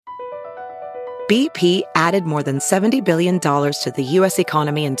BP added more than $70 billion to the U.S.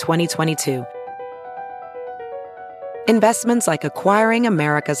 economy in 2022. Investments like acquiring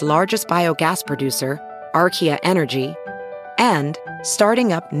America's largest biogas producer, Archaea Energy, and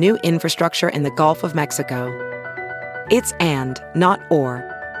starting up new infrastructure in the Gulf of Mexico. It's and, not or.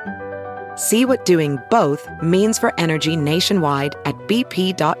 See what doing both means for energy nationwide at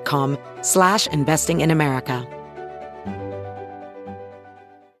bp.com/investing in America.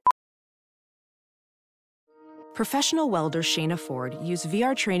 Professional welder Shayna Ford used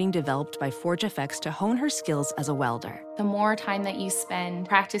VR training developed by ForgeFX to hone her skills as a welder. The more time that you spend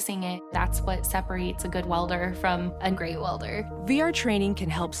practicing it, that's what separates a good welder from a great welder. VR training can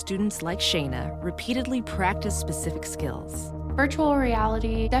help students like Shayna repeatedly practice specific skills. Virtual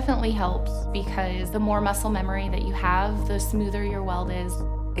reality definitely helps because the more muscle memory that you have, the smoother your weld is.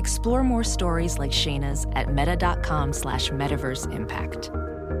 Explore more stories like Shayna's at meta.com/metaverseimpact.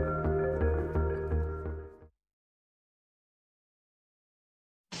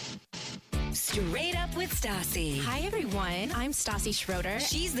 Straight Up with Stassi. Hi, everyone. I'm Stassi Schroeder.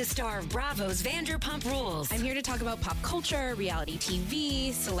 She's the star of Bravo's Vanderpump Rules. I'm here to talk about pop culture, reality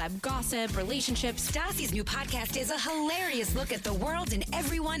TV, celeb gossip, relationships. Stassi's new podcast is a hilarious look at the world and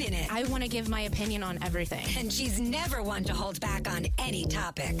everyone in it. I want to give my opinion on everything. And she's never one to hold back on any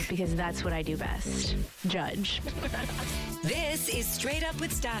topic. Because that's what I do best. Judge. This is Straight Up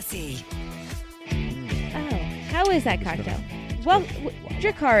with Stassi. Oh, how is that cocktail? Well,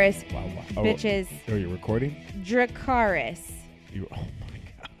 Dracarys, bitches. Are you recording? Dracarys. Oh my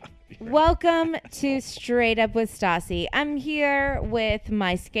God. Welcome to Straight Up with Stassi. I'm here with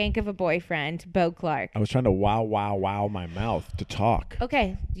my skank of a boyfriend, Beau Clark. I was trying to wow my mouth to talk.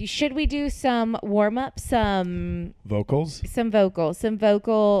 Okay, should we do some warm-up, some Vocals? Some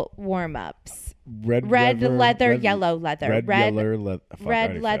vocal warm-ups. Red leather, yellow leather. Red leather,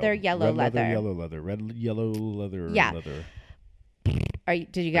 yellow leather. Red, yellow leather. Yeah. Leather.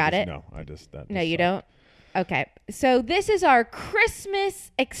 Did you got it? No, I just that. No, you don't? Okay. So this is our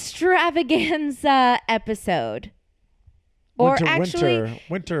Christmas extravaganza episode. Winter,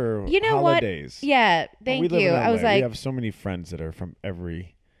 you know HoliDAZE. What? Yeah, thank you. I was like, we have so many friends that are from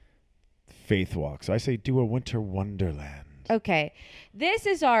every faith walk. So I say do a winter wonderland. Okay. This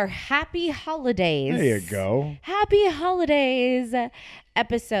is our Happy HoliDAZE. There you go. Happy HoliDAZE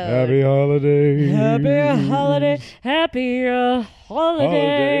episode. Happy holidays. Happy holiday. Happy holidays.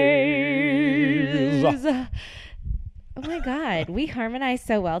 Oh my God. We harmonize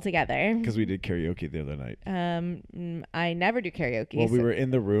so well together. Because we did karaoke the other night. I never do karaoke. Well, we were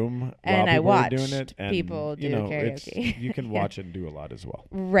in the room and I watched doing it, and, people do karaoke. You can watch it and do a lot as well.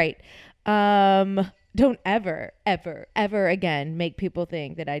 Right. Don't ever again make people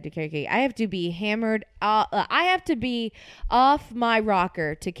think that I do karaoke. I have to be hammered. I have to be off my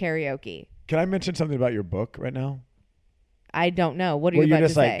rocker to karaoke. Can I mention something about your book right now? I don't know. What are you about to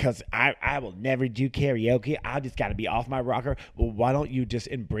say? Because I will never do karaoke. I just got to be off my rocker. Well, why don't you just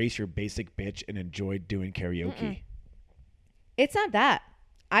embrace your basic bitch and enjoy doing karaoke? Mm-mm. It's not that.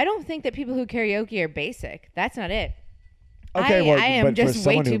 I don't think that people who karaoke are basic. That's not it. Okay, I am just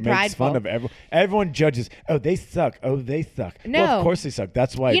way too prideful. Fun of everyone judges. Oh, they suck. Oh, they suck. No, well, of course they suck.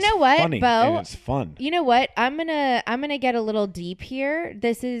 That's why it's funny, Beau? And it's fun. You know what? I'm gonna get a little deep here.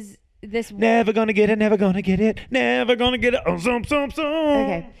 This never gonna get it. Never gonna get it. Never gonna get it. Oh,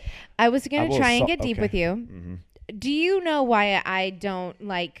 Okay, I was gonna try and get deep with you. Mm-hmm. Do you know why I don't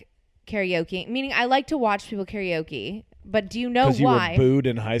like karaoke? Meaning, I like to watch people karaoke. But do you know why? Because you were booed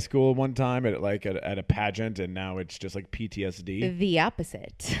in high school one time at a pageant, and now it's just like PTSD. The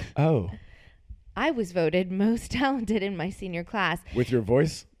opposite. Oh. I was voted most talented in my senior class. With your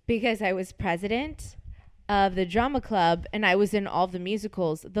voice? Because I was president of the drama club, and I was in all the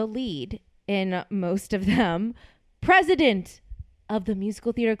musicals, the lead in most of them. President of the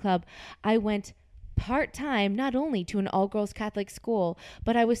musical theater club. I went part-time not only to an all-girls Catholic school,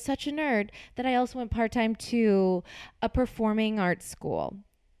 but I was such a nerd that I also went part-time to a performing arts school.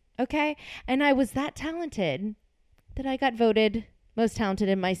 Okay? And I was that talented that I got voted most talented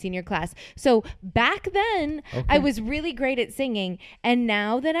in my senior class. So back then, I was really great at singing, and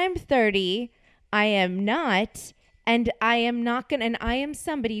now that I'm 30, I am not, and I am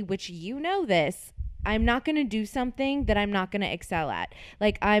somebody, which you know this, I'm not going to do something that I'm not going to excel at.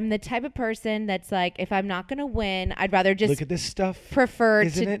 Like, I'm the type of person that's like, if I'm not going to win, I'd rather just look at this stuff.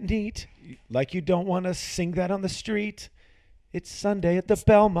 Isn't it neat? Like you don't want to sing that on the street. It's Sunday at the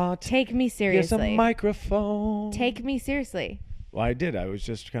Belmont. Take me seriously. Here's a microphone. Take me seriously. Well, I did. I was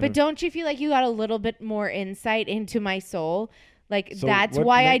just But don't you feel like you got a little bit more insight into my soul? Like, so that's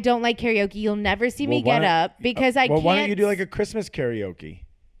why I don't like karaoke. You'll never see me get up because I can't. Well, why don't you do like a Christmas karaoke?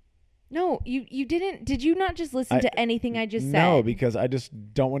 No, you didn't. Did you not just listen to anything I just said? No, because I just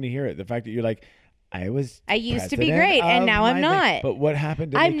don't want to hear it. The fact that you're like, I used to be great, and now I'm not. But what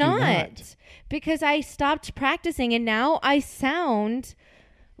happened to I'm make you not? Because I stopped practicing, and now I sound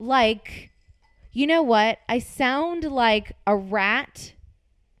like, you know what? I sound like a rat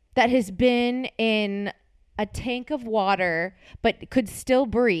that has been in a tank of water but could still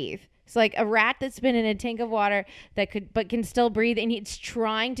breathe. It's like a rat that's been in a tank of water but can still breathe, and it's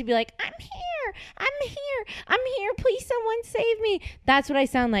trying to be like, I'm here, please someone save me. That's what I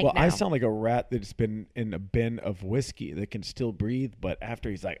sound like now. I sound like a rat that's been in a bin of whiskey that can still breathe, but after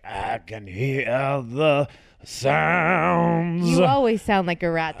he's like, I can hear the sounds. You always sound like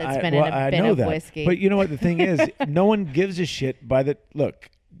a rat that's been in a bin of whiskey. But you know what the thing is? No one gives a shit look.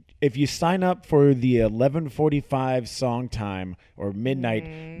 If you sign up for the 11:45 song time or midnight,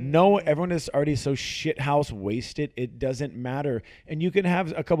 everyone is already so shithouse wasted. It doesn't matter. And you can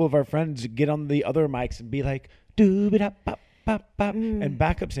have a couple of our friends get on the other mics and be like, doo-ba-da-bop-bop-bop, and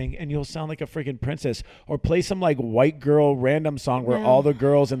backup sing, and you'll sound like a freaking princess. Or play some like white girl random song where all the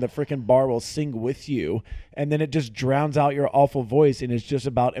girls in the freaking bar will sing with you, and then it just drowns out your awful voice, and it's just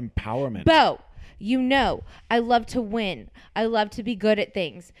about empowerment. Beau. You know, I love to win. I love to be good at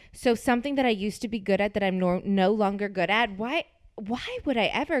things. So something that I used to be good at that I'm no longer good at, why would I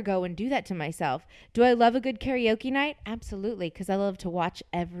ever go and do that to myself? Do I love a good karaoke night? Absolutely, because I love to watch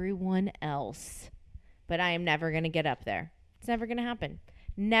everyone else. But I am never going to get up there. It's never going to happen.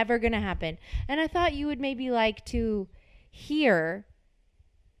 Never going to happen. And I thought you would maybe like to hear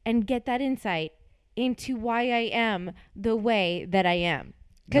and get that insight into why I am the way that I am.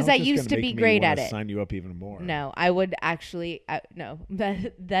 Because I used to be great at it. Sign you up even more. No, I would actually no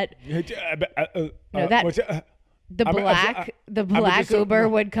the black Uber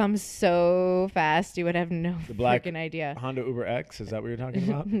would come so fast you would have no freaking idea. Honda Uber X, is that what you're talking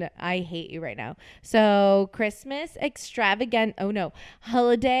about? No, I hate you right now. So Christmas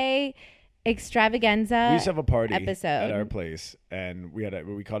holiday extravaganza. We used to have a party episode at our place, and we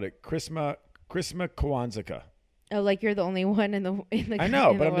called it Christmas Kwanzaa. Oh, like you're the only one in the I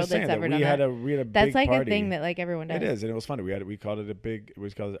know, in but the I'm world just saying that's that ever we done had that. a big That's like party. a thing that like everyone does. It is, and it was funny. We called it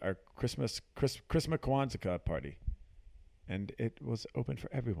our Christmas Kwanzaa party, and it was open for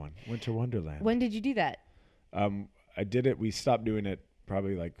everyone. Winter Wonderland. When did you do that? I did it. We stopped doing it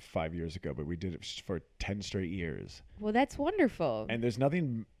probably like 5 years ago, but we did it for 10 straight years. Well, that's wonderful. And there's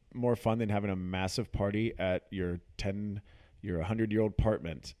nothing more fun than having a massive party at your 100-year-old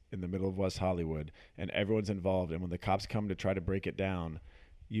apartment in the middle of West Hollywood, and everyone's involved. And when the cops come to try to break it down,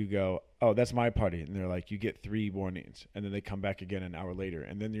 you go, oh, that's my party. And they're like, you get 3 warnings. And then they come back again an hour later.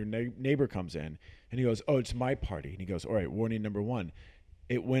 And then your neighbor comes in, and he goes, oh, it's my party. And he goes, all right, warning number 1.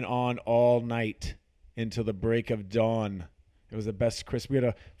 It went on all night until the break of dawn. It was the best Christmas. We had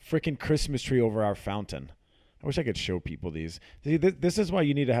a freaking Christmas tree over our fountain. I wish I could show people these. See, this is why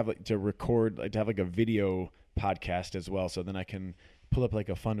you need to have to record, to have a video podcast as well, so then I can pull up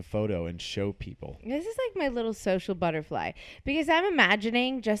a fun photo and show people. This is like my little social butterfly, because I'm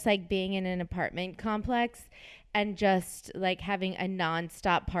imagining just being in an apartment complex and just having a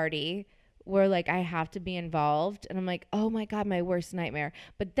nonstop party where I have to be involved, and I'm like, oh my God, my worst nightmare.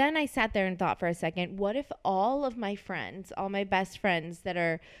 But then I sat there and thought for a second, what if all of my friends, all my best friends that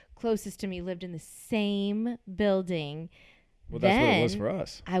are closest to me lived in the same building? Well, that's what it was for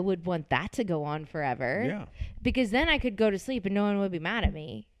us. I would want that to go on forever. Yeah. Because then I could go to sleep and no one would be mad at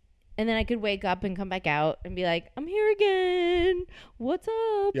me. And then I could wake up and come back out and be like, I'm here again. What's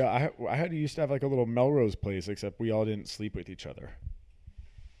up? Yeah, I used to have a little Melrose place, except we all didn't sleep with each other.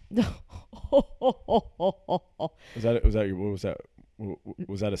 Was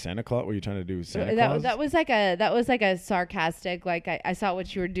that a Santa Claus? Were you trying to do Santa Claus? That was like a sarcastic, I saw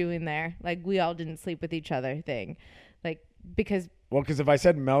what you were doing there. We all didn't sleep with each other thing. Because if I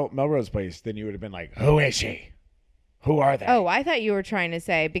said Melrose Place, then you would have been like, who is she? Who are they? Oh, I thought you were trying to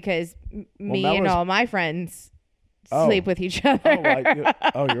say because me and all my friends sleep with each other. You're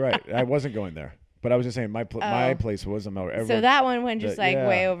right. I wasn't going there. But I was just saying my place was a Melrose. So that one went just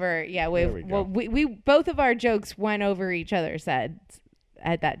way over. Yeah, we both of our jokes went over each other's heads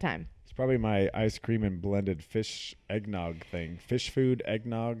at that time. It's probably my ice cream and blended fish eggnog thing. Fish food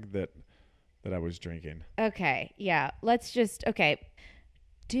eggnog that I was drinking. Okay, yeah.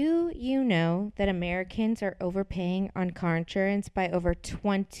 Do you know that Americans are overpaying on car insurance by over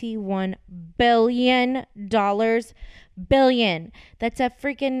 $21 billion? Billion. That's a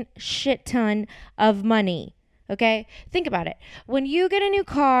freaking shit ton of money. Okay? Think about it. When you get a new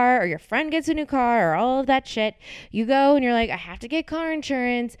car or your friend gets a new car or all of that shit, you go and you're like, I have to get car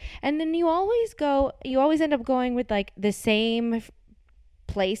insurance. And then you always end up going with the same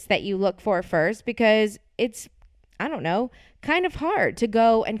place that you look for first, because it's, I don't know, kind of hard to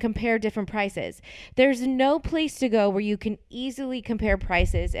go and compare different prices. There's no place to go where you can easily compare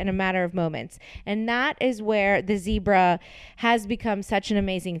prices in a matter of moments. And that is where the Zebra has become such an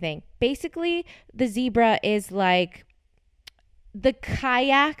amazing thing. Basically, the Zebra is like the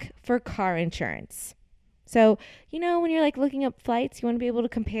kayak for car insurance. So, you know, when you're like looking up flights, you want to be able to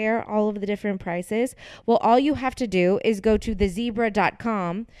compare all of the different prices. Well, all you have to do is go to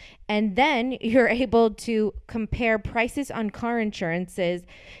thezebra.com, and then you're able to compare prices on car insurances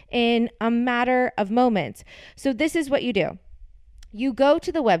in a matter of moments. So this is what you do. You go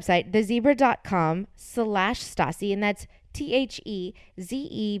to the website, thezebra.com/Stassi, and that's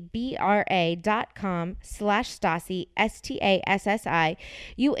THEZEBRA.com/Stassi, STASSI.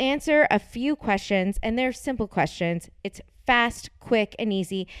 You answer a few questions, and they're simple questions. It's fast, quick, and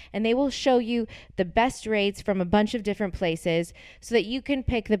easy, and they will show you the best rates from a bunch of different places so that you can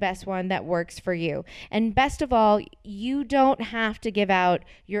pick the best one that works for you. And best of all, you don't have to give out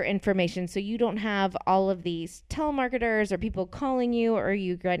your information, so you don't have all of these telemarketers or people calling you, or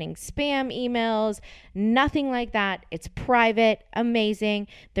you getting spam emails, nothing like that. It's private, amazing.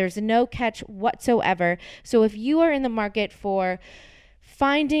 There's no catch whatsoever. So if you are in the market for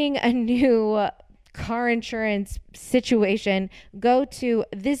finding a new car insurance situation, go to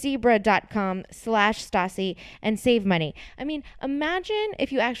thezebra.com/Stassi and save money. I mean, imagine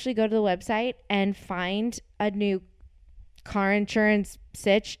if you actually go to the website and find a new car insurance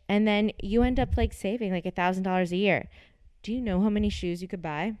sitch, and then you end up like saving like $1,000 a year. Do you know how many shoes you could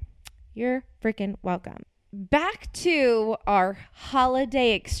buy? You're freaking welcome. Back to our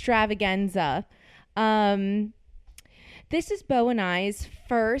holiday extravaganza. This is Beau and I's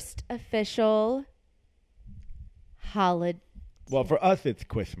first official holiday. Well, for us, it's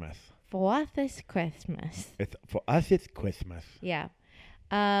Christmas. For us, it's Christmas. For us, it's Christmas. Yeah.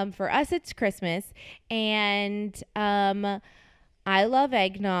 For us, it's Christmas. And I love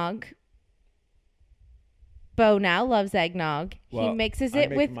eggnog. Beau now loves eggnog. Well, he mixes I it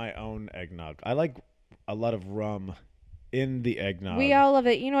make with my own eggnog. I like a lot of rum in the eggnog. We all love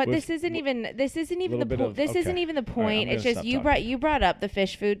it. You know what? With This isn't even the little point. This okay. isn't even the All right, point. I'm It's gonna just stop you brought up the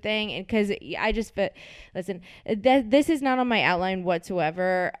fish food thing, and because I just listen. This is not on my outline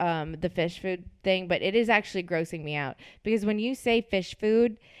whatsoever. The fish food thing, but it is actually grossing me out, because when you say fish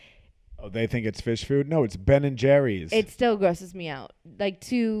food, Oh, they think it's fish food? No, it's Ben and Jerry's. it still grosses me out.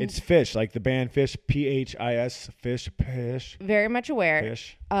 It's fish, like the band Fish, PHIS, fish. Very much aware.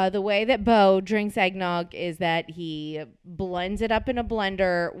 Fish. The way that Beau drinks eggnog is that he blends it up in a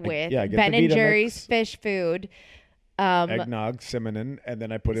blender with get Ben the and Vita Jerry's mix. fish food. Eggnog, cinnamon, and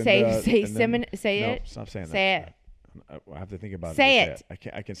then I put in Say the... say and then- cinnamon. Say no, it. stop saying that. Say it. I have to think about Say it.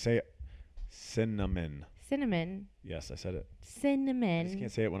 it. I can say it. Cinnamon. Cinnamon. Yes, I said it. I just Cinnamon.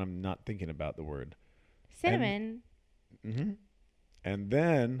 can't say it when I'm not thinking about the word. Cinnamon. And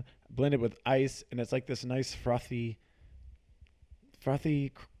then blend it with ice, and it's like this nice frothy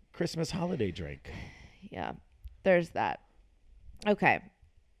Christmas holiday drink. Yeah, there's that. Okay.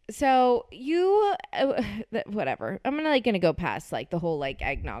 So you, whatever. I'm gonna go past like the whole like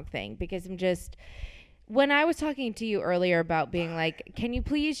eggnog thing, because when I was talking to you earlier about being like, can you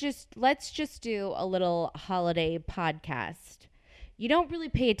please let's just do a little holiday podcast. You don't really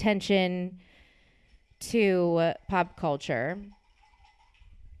pay attention to pop culture.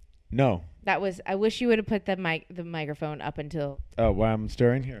 No. I wish you would have put the microphone up until. Oh, while I'm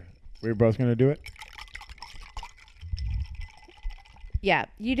stirring here. We're both going to do it? Yeah,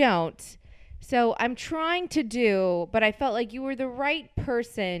 you don't. So I'm trying to do, but I felt like you were the right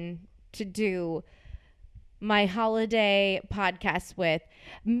person to do my holiday podcast with,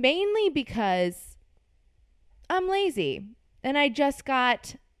 mainly because I'm lazy and I just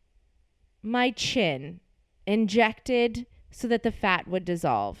got my chin injected so that the fat would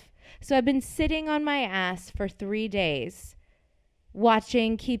dissolve. So I've been sitting on my ass for 3 days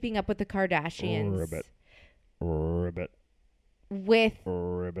watching Keeping Up with the Kardashians. Ribbit. With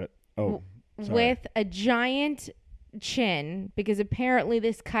Oh, sorry. with a giant chin, because apparently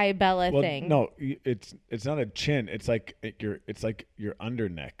this Kybella thing. No, it's not a chin. It's like your under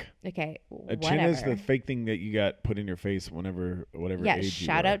neck. Okay, A whatever. chin is the fake thing that you got put in your face whatever Yeah, age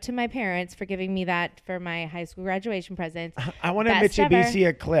shout you are. out to my parents for giving me that for my high school graduation presents. I want a Best Mitsubishi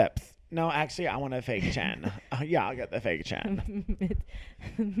Eclipse. No, actually, I want a fake chin. Yeah, I'll get the fake chin.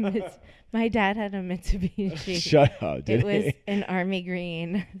 My dad had a Mitsubishi. Shut up, It dude. was an army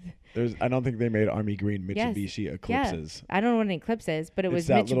green. I don't think they made army green Yes. Mitsubishi Eclipses. Yeah. I don't know what an Eclipse is, but it It's was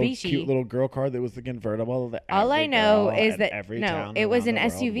that little Mitsubishi. cute little girl car that was the convertible. That All I every know girl is in that every no, town it was around an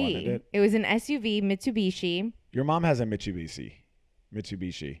the world wanted SUV. it. It was an SUV Mitsubishi. Your mom has a Mitsubishi.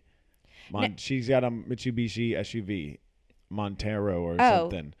 Mitsubishi. She's got a Mitsubishi SUV, Montero or Oh.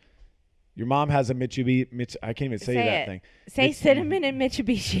 something. Your mom has a Mitsubishi. I can't even say that thing. Say cinnamon and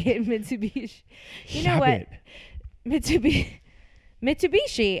Mitsubishi and Mitsubishi. You know what?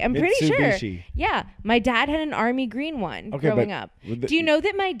 Mitsubishi. I'm pretty sure. Yeah. My dad had an army green one growing up. Do you know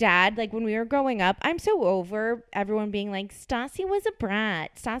that my dad, like when we were growing up, I'm so over everyone being like, Stassi was a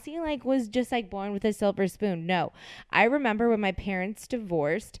brat. Stassi like was just like born with a silver spoon. No. I remember when my parents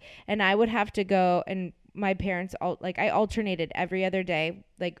divorced and I would have to go and my parents, I alternated every other day,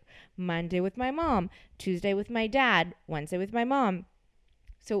 like Monday with my mom, Tuesday with my dad, Wednesday with my mom.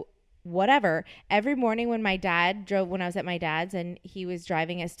 So whatever. Every morning when my dad drove, when I was at my dad's and he was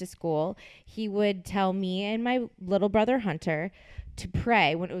driving us to school, he would tell me and my little brother Hunter to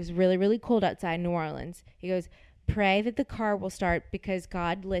pray when it was really, really cold outside New Orleans. He goes, pray that the car will start because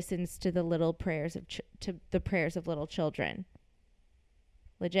God listens to the little prayers to the prayers of little children.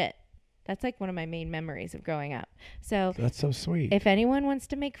 Legit. That's like one of my main memories of growing up. So that's so sweet. If anyone wants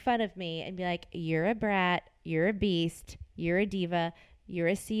to make fun of me and be like, you're a brat, you're a beast, you're a diva, you're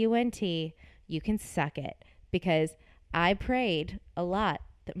a cunt, you can suck it, because I prayed a lot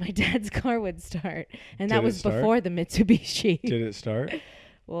that my dad's car would start, and that was before the Mitsubishi. Did it start?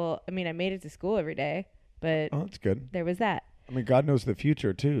 Well, I mean, I made it to school every day, but that's good. There was that. I mean, God knows the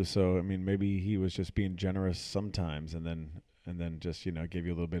future too, so I mean, maybe he was just being generous sometimes, and then just gave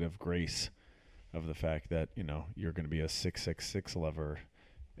you a little bit of grace of the fact that you're going to be a 666 lover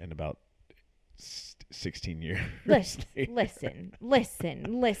in about 16 years. Listen.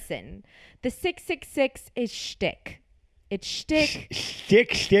 The 666 is shtick. It's shtick.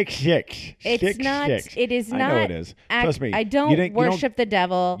 Shtick. It's not. It is not. I know it is. Trust me. I don't worship the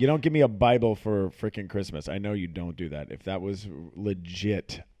devil. You don't give me a Bible for freaking Christmas. I know you don't do that. If that was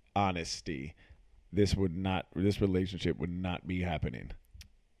legit honesty, this relationship would not be happening.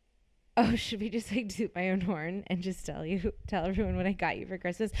 Oh, should we just like toot my own horn and just tell everyone what I got you for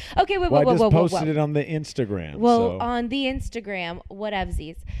Christmas? Okay, whoa. I just posted it on the Instagram. Well, on the Instagram,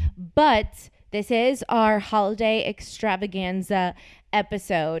 whatevsies. But this is our holiday extravaganza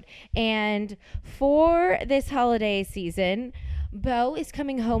episode. And for this holiday season, Beau is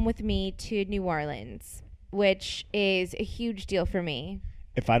coming home with me to New Orleans, which is a huge deal for me.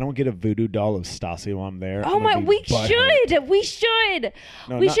 If I don't get a voodoo doll of Stassi while I'm there, we should. We should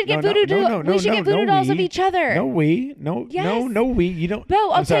get voodoo dolls of each other. No, we you don't. Beau,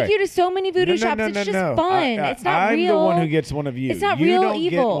 I'll take you to so many voodoo shops. It's just fun. It's not real. I'm the one who gets one of you. It's not you real don't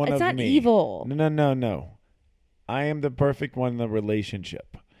evil. Get one it's of not me. evil. No. I am the perfect one in the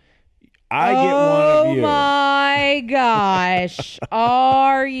relationship. I get one of you. Oh my gosh.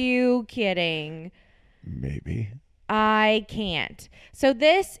 Are you kidding? Maybe. I can't. So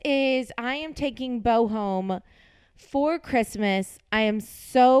I am taking Beau home for Christmas. I am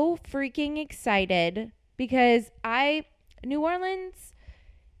so freaking excited because New Orleans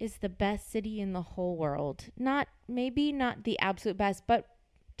is the best city in the whole world. Maybe not the absolute best, but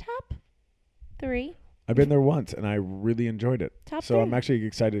top 3. I've been there once and I really enjoyed it. Top so 3. I'm actually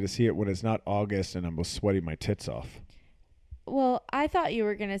excited to see it when it's not August and I'm sweating my tits off. Well, I thought you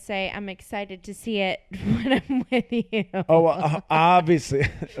were going to say I'm excited to see it when I'm with you. Oh, obviously.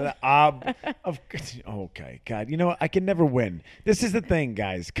 Okay, God. You know what? I can never win. This is the thing,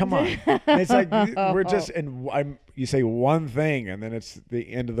 guys. Come on. It's like we're just, and you say one thing and then it's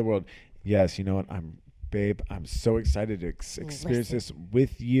the end of the world. Yes, you know what? Babe, I'm so excited to experience this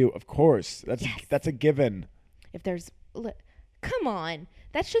with you. Of course. That's a given. Come on.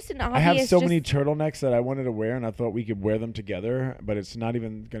 That's just an obvious. I have so many turtlenecks that I wanted to wear, and I thought we could wear them together, but it's not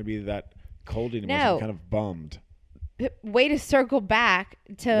even going to be that cold anymore. No. So I'm kind of bummed. Way to circle back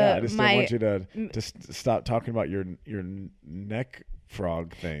to I just don't want you to stop talking about your neck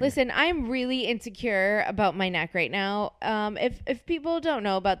frog thing. Listen, I'm really insecure about my neck right now. If people don't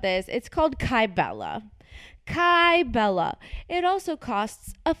know about this, it's called Kybella. Kybella. It also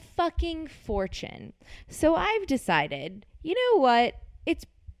costs a fucking fortune. So I've decided, you know what? It's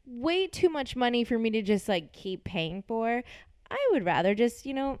way too much money for me to just like keep paying for. I would rather just,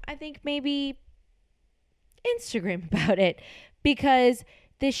 I think maybe Instagram about it because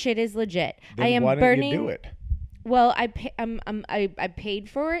this shit is legit. Then I am why burning. Didn't you do it? Well, I paid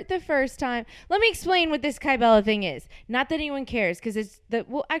for it the first time. Let me explain what this Kybella thing is. Not that anyone cares, because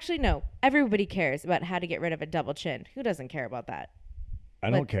actually no, everybody cares about how to get rid of a double chin. Who doesn't care about that? I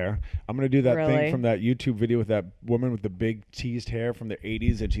don't care. I'm going to do that thing from that YouTube video with that woman with the big teased hair from the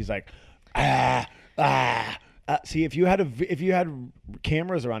 80s, and she's like, See, if you had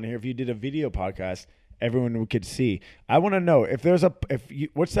cameras around here, if you did a video podcast, everyone could see. I want to know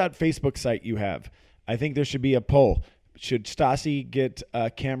what's that Facebook site you have? I think there should be a poll. should Stassi get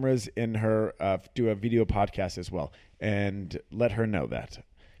cameras in her, do a video podcast as well, and let her know that?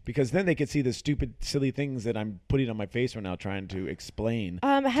 Because then they could see the stupid, silly things that I'm putting on my face right now trying to explain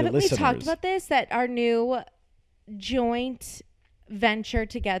Haven't to we talked listeners. about this, that our new joint venture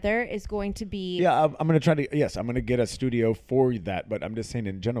together is going to be... Yeah, I'm going to try to... Yes, I'm going to get a studio for that, but I'm just saying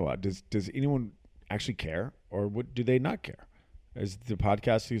in general, does anyone actually care? Or do they not care? Is the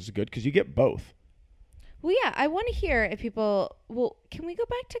podcast is good? Because you get both. Well, yeah, I want to hear if people... Well, can we go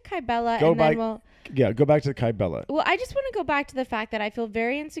back to Kybella? Go Then we'll... Yeah, go back to Kybella. Well, I just want to go back to the fact that I feel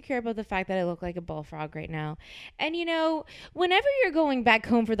very insecure about the fact that I look like a bullfrog right now. And, whenever you're going back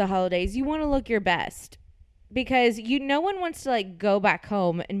home for the holidays, you want to look your best. Because no one wants to, go back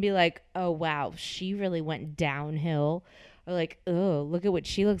home and be like, oh, wow, she really went downhill. Or like, oh, look at what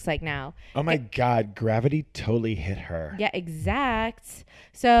she looks like now. Oh, my God. Gravity totally hit her. Yeah, exact.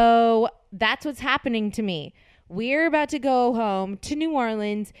 So that's what's happening to me. We're about to go home to New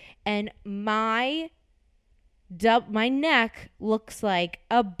Orleans, and my neck looks like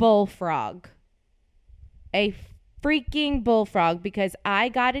a bullfrog. A freaking bullfrog, because I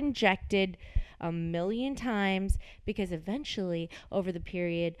got injected a million times, because eventually, over the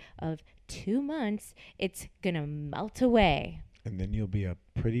period of 2 months, it's going to melt away. And then you'll be a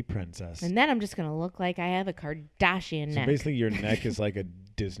pretty princess. And then I'm just going to look like I have a Kardashian neck. So basically your neck is like a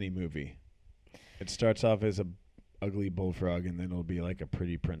Disney movie. It starts off as a ugly bullfrog, and then it'll be like a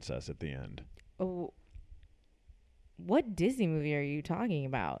pretty princess at the end. Oh, what Disney movie are you talking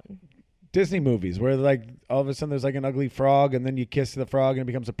about? Disney movies where all of a sudden there's like an ugly frog, and then you kiss the frog and it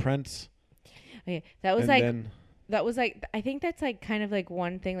becomes a prince. Okay, that was And I think that's kind of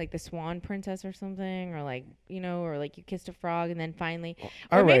one thing, like the Swan Princess or something, or or you kissed a frog and then finally,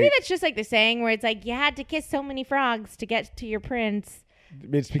 or maybe that's just the saying where it's you had to kiss so many frogs to get to your prince.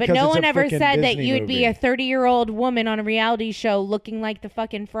 But no one ever said that you'd be a 30-year-old woman on a reality show looking like the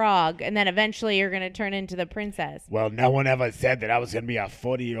fucking frog, and then eventually you're going to turn into the princess. Well, no one ever said that I was going to be a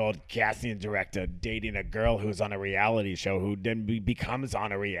 40-year-old casting director dating a girl who's on a reality show, who then becomes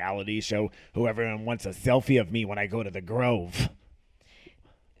on a reality show, who everyone wants a selfie of me when I go to the Grove.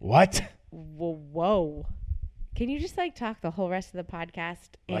 What? Whoa. Can you just talk the whole rest of the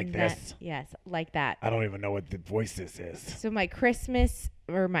podcast like this? Yes, like that. I don't even know what the voice this is. So my Christmas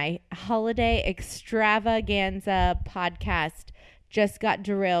or my holiday extravaganza podcast just got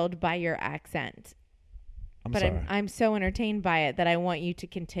derailed by your accent. But I'm so entertained by it that I want you to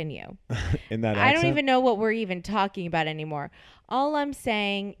continue. In that accent? I don't even know what we're even talking about anymore. All I'm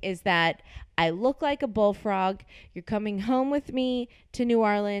saying is that I look like a bullfrog. You're coming home with me to New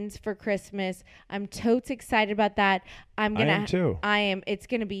Orleans for Christmas. I'm totes excited about that. I am too. It's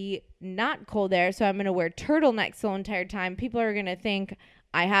going to be not cold there, so I'm going to wear turtlenecks the whole entire time. People are going to think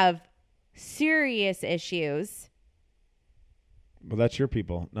I have serious issues. Well, that's your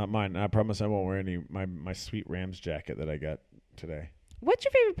people, not mine. I promise I won't wear any my sweet Rams jacket that I got today. What's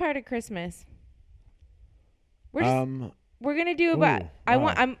your favorite part of Christmas? We're gonna do about.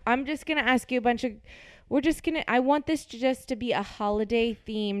 Wow. I'm just gonna ask you a bunch of. I want this just to be a holiday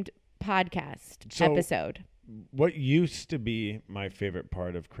themed podcast episode. What used to be my favorite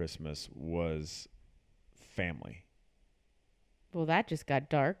part of Christmas was family. Well, that just got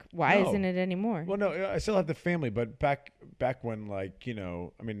dark. Why isn't it anymore? Well, no, I still have the family, but back when,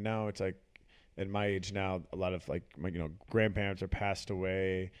 now it's at my age now, a lot of my grandparents are passed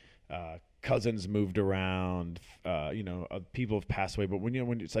away, cousins moved around, people have passed away. But when you're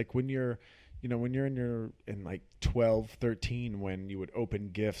in 12, 13, when you would open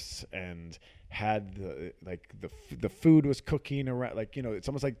gifts and had the food was cooking around, it's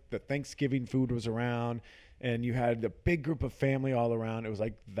almost like the Thanksgiving food was around. And you had a big group of family all around. It was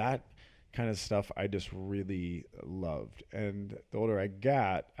like that kind of stuff I just really loved. And the older I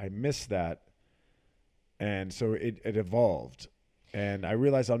got, I missed that. And so it evolved. And I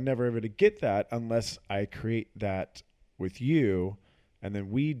realized I'll never ever get that unless I create that with you. And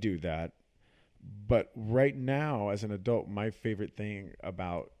then we do that. But right now, as an adult, my favorite thing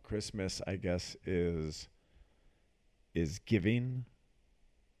about Christmas, I guess, is giving,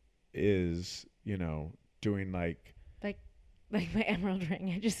 doing like my emerald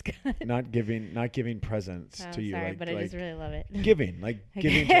ring I just got. not giving presents to you. Sorry, but I just really love it. Giving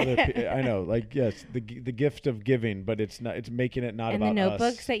to other people. I know, yes, the gift of giving, but it's making it not and about the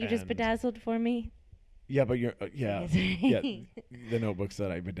notebooks us that you just bedazzled for me. Yeah, but you're the notebooks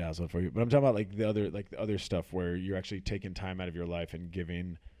that I bedazzled for you. But I'm talking about the other stuff where you're actually taking time out of your life and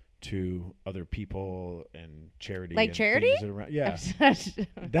giving to other people and charity. Like and charity? Yeah.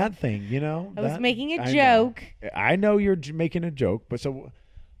 That thing, I was making a joke. I know you're making a joke, but so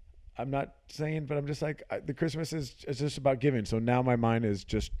I'm not saying, but I'm just like, the Christmas is just about giving. So now my mind is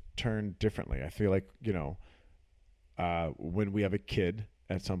just turned differently. I feel like, when we have a kid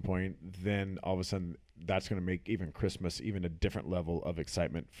at some point, then all of a sudden that's going to make even Christmas even a different level of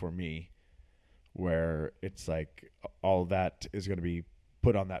excitement for me, where it's like all that is going to be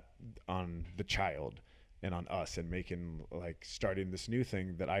put on the child and on us, and starting this new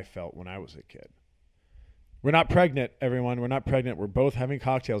thing that I felt when I was a kid. We're not pregnant, everyone. We're not pregnant. We're both having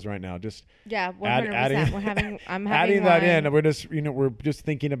cocktails right now. Just 100%. I'm having adding wine. that in. We're just we're just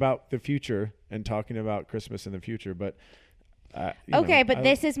thinking about the future and talking about Christmas in the future. But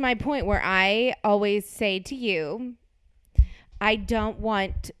this is my point where I always say to you, I don't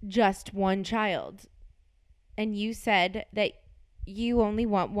want just one child, and you said that you only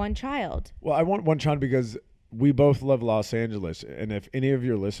want one child. Well, I want one child because we both love Los Angeles, and if any of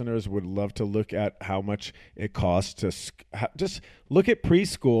your listeners would love to look at how much it costs to just look at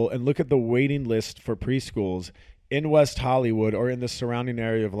preschool and look at the waiting list for preschools in West Hollywood or in the surrounding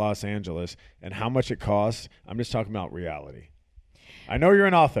area of Los Angeles and how much it costs, I'm just talking about reality. I know you're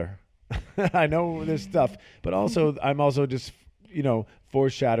an author. I know this stuff, but also I'm also just,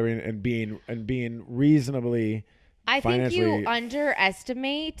 foreshadowing and being reasonably I think you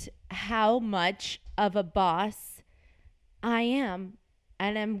underestimate how much of a boss I am,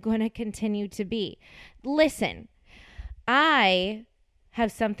 and I'm going to continue to be. Listen, I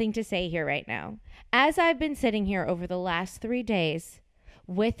have something to say here right now. As I've been sitting here over the last 3 days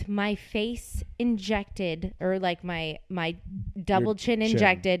with my face injected, or like my double chin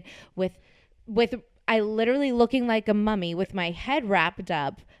injected with I literally looking like a mummy with my head wrapped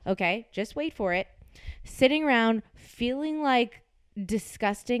up. Okay, just wait for it. Sitting around feeling like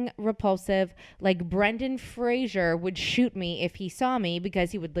disgusting, repulsive, like Brendan Fraser would shoot me if he saw me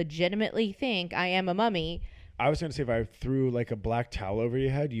because he would legitimately think I am a mummy. I was going to say, if I threw like a black towel over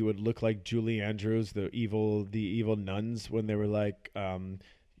your head, you would look like Julie Andrews, the evil nuns, when they were like, in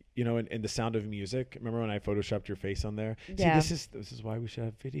The Sound of Music. Remember when I photoshopped your face on there? Yeah. See, this is why we should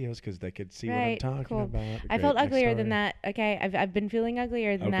have videos, because they could see what I'm talking about. I felt uglier than that. Okay, I've been feeling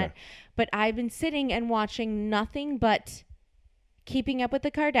uglier than that, but I've been sitting and watching nothing but Keeping Up with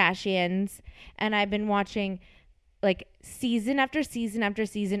the Kardashians, and I've been watching like season after season after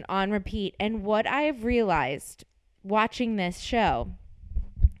season on repeat. And what I have realized watching this show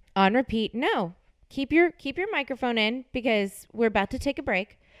on repeat, no, keep your microphone in because we're about to take a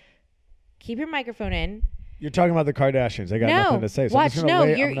break. Keep your microphone in. You're talking about the Kardashians. I got nothing to say. So watch. You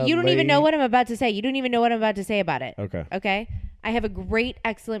don't even know what I'm about to say. You don't even know what I'm about to say about it. Okay. I have a great,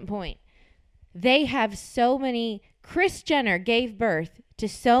 excellent point. They have so many. Kris Jenner gave birth to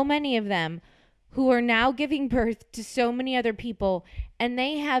so many of them who are now giving birth to so many other people. And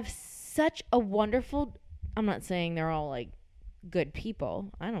they have such a wonderful, I'm not saying they're all like good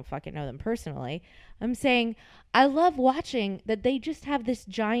people. I don't fucking know them personally. I'm saying I love watching that they just have this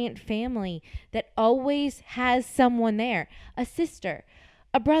giant family that always has someone there. A sister,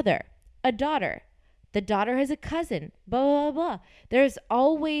 a brother, a daughter. The daughter has a cousin, blah, blah, blah. There's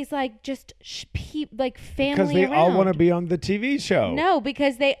always like just like family because they around. all want to be on the TV show. No,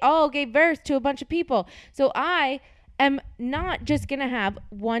 because they all gave birth to a bunch of people. So I am not just going to have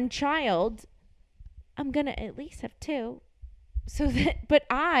one child. I'm going to at least have two. But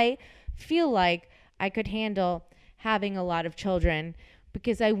I feel like I could handle having a lot of children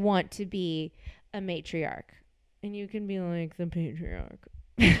because I want to be a matriarch. And you can be like the patriarch.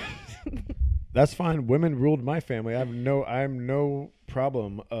 That's fine. Women ruled my family. I'm no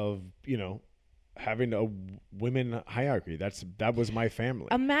problem of, having a women hierarchy. That was my family.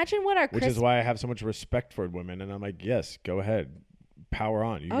 Imagine what which is why I have so much respect for women. And I'm like, yes, go ahead. Power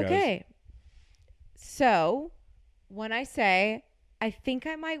on. You guys. So when I say I think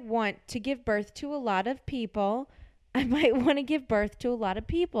I might want to give birth to a lot of people, I might want to give birth to a lot of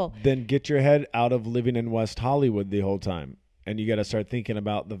people. Then get your head out of living in West Hollywood the whole time. And you got to start thinking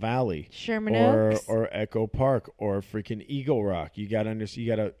about the Valley, Sherman Oaks, or Echo Park, or freaking Eagle Rock. You got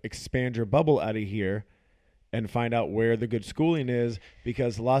to expand your bubble out of here, and find out where the good schooling is,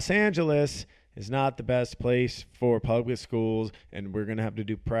 because Los Angeles is not the best place for public schools, and we're gonna have to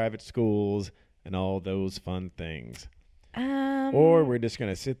do private schools and all those fun things. Or we're just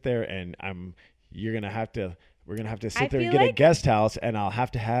gonna sit there and we're gonna have to sit there and get a guest house, and I'll have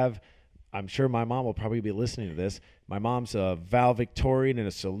to have. I'm sure my mom will probably be listening to this. My mom's a valedictorian and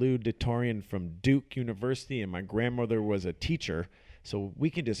a salutatorian from Duke University, and my grandmother was a teacher. So we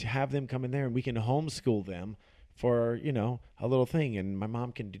can just have them come in there and we can homeschool them for, a little thing. And my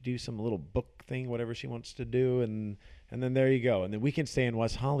mom can do some little book thing, whatever she wants to do. And then there you go. And then we can stay in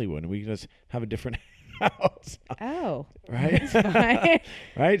West Hollywood and we can just have a different out. Oh, Right? that's fine.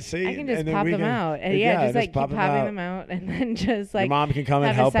 Right? See? I can just and then pop we them can- out. And yeah, just like keep pop popping them out. them out, and then just like Your mom can come and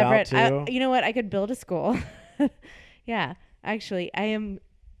have help a separate. out too. You know what? I could build a school. Yeah, actually, I am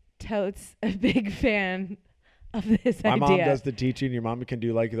totes a big fan of this My idea. mom does the teaching. Your mom can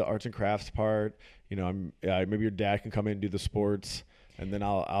do like the arts and crafts part. You know, maybe your dad can come in and do the sports, and then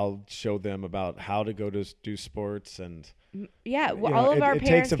I'll show them about how to go to do sports and. Yeah, well, You know, all of our it takes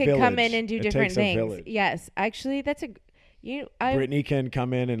parents a can come village. in and do It different takes a things. village. Yes, actually, that's Brittany can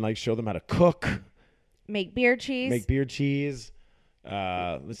come in and like show them how to cook, make beer cheese. make beer cheese.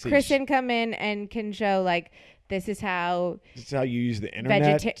 Let's see. Kristen come in and can show like this is how This is how you use the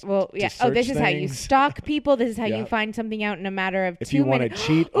internet. this is how you things. stalk people. This is how you Yeah. find something out in a matter of If 2 you want to minutes.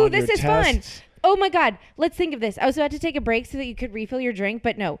 cheat Oh, on this your is fun. tests. Oh my God. Let's think of this. I was about to take a break so that you could refill your drink,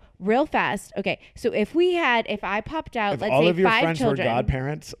 but no, real fast. Okay. So if I popped out, If let's all say of your 5 friends children. were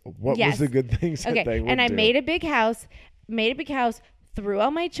godparents, what Yes. was the good things that they would and I do? made a big house, threw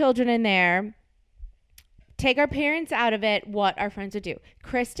all my children in there, take our parents out of it, what our friends would do.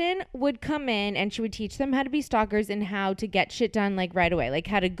 Kristen would come in and she would teach them how to be stalkers and how to get shit done like right away, like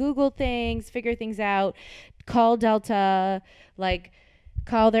how to Google things, figure things out, call Delta, like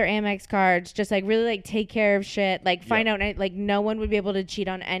call their Amex cards, just like really like take care of shit, like find out like no one would be able to cheat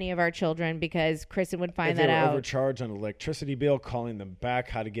on any of our children because Kristen would find if that they were out. overcharged on an electricity bill, calling them back,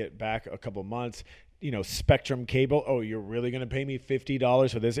 how to get back a couple months. You know, Spectrum cable. Oh, you're really going to pay me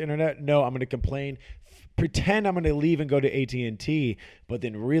 $50 for this internet? No, I'm going to complain. Pretend I'm going to leave and go to AT&T, but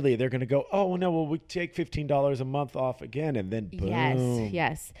then really they're going to go, oh, no, well, we take $15 a month off again, and then boom.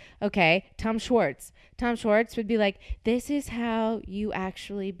 Yes. Okay. Tom Schwartz would be like, this is how you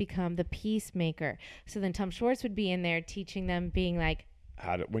actually become the peacemaker. So then Tom Schwartz would be in there teaching them, being like,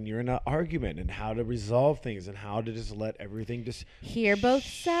 When you're in an argument and how to resolve things and how to just let everything just hear both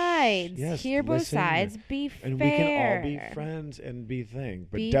sides. Yes, Hear both listen, sides. Be fair. and we can all be friends and be thing,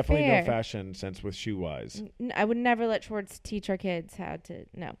 but Be definitely fair. no fashion sense with shoe wise. I would never let Schwartz teach our kids how to.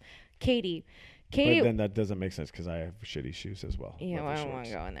 No. Katie. But then that doesn't make sense because I have shitty shoes as well. Yeah, leather I don't want shorts.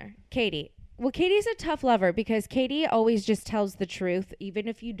 to go in there. Katie. Well, Katie's a tough lover because Katie always just tells the truth, even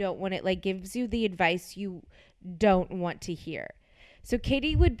if you don't want it, like gives you the advice you don't want to hear. So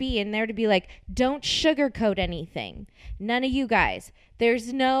Katie would be in there to be like, don't sugarcoat anything. None of you guys.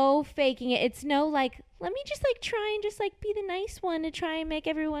 There's no faking it. It's no like, let me just like try and just like be the nice one to try and make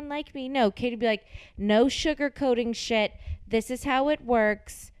everyone like me. No, Katie would be like, no sugarcoating shit. This is how it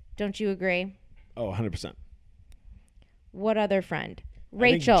works. Don't you agree? Oh, 100%. What other friend?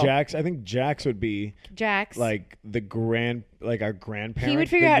 Rachel. I think Jax would be Jax. like our grandparents. He would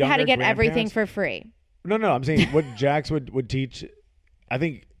figure the out how to younger get everything grandparents. for free. No, I'm saying what Jax would teach. I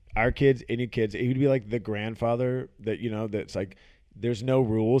think our kids, any kids, he would be like the grandfather that, you know, that's like, there's no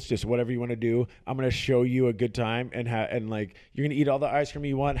rules, just whatever you want to do. I'm going to show you a good time and like, you're going to eat all the ice cream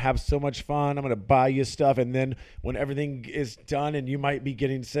you want, have so much fun. I'm going to buy you stuff. And then when everything is done and you might be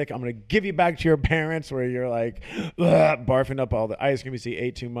getting sick, I'm going to give you back to your parents where you're like barfing up all the ice cream because you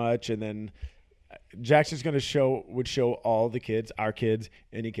ate too much. And then Jackson's going to would show all the kids, our kids,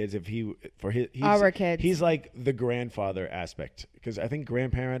 any kids, Our kids. He's like the grandfather aspect because I think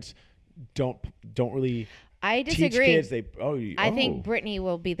grandparents don't really I teach disagree. kids. I think Brittany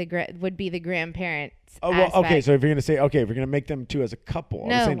would be the grandparents. Oh well, aspect. okay. So if you're gonna say if you're gonna make them two as a couple,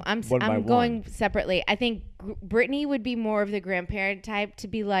 No, I'm one by I'm going one. separately. I think Brittany would be more of the grandparent type to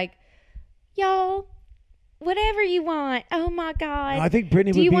be like, y'all, whatever you want. Oh my God. No, I think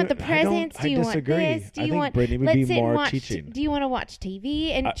Brittany Do would you be. want the presents? I Do you disagree. want this? Do I you think want? Brittany would let's be sit and more watch teaching. Do you want to watch TV?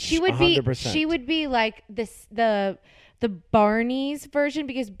 And she 100%. would be like the Barney's version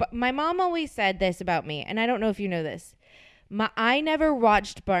because my mom always said this about me, and I don't know if you know this. I never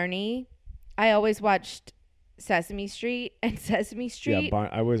watched Barney. I always watched Sesame Street and Sesame Street. Yeah,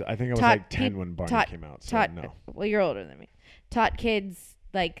 I think I was like 10 when Barney came out. So no. Well, you're older than me. Taught kids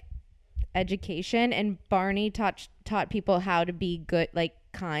like education, and Barney taught people how to be good, like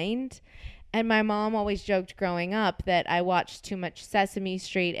kind. And my mom always joked growing up that I watched too much Sesame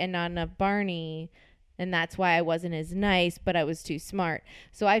Street and not enough Barney. And that's why I wasn't as nice, but I was too smart.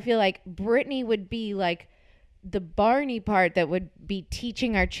 So I feel like Brittany would be like the Barney part that would be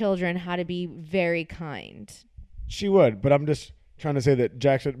teaching our children how to be very kind. She would, but I'm just trying to say that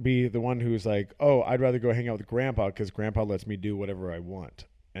Jax would be the one who's like, oh, I'd rather go hang out with Grandpa because Grandpa lets me do whatever I want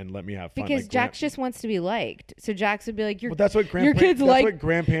and let me have fun. Because like Jax just wants to be liked. So Jax would be like, Well, that's what your kids like what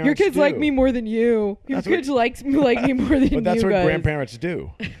grandparents your kids do. like me more than you. Your kids like me more than you guys. But that's what grandparents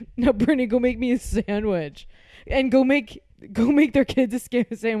do. No, Brittany, go make me a sandwich, and go make their kids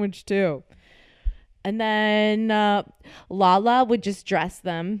a sandwich too. And then Lala would just dress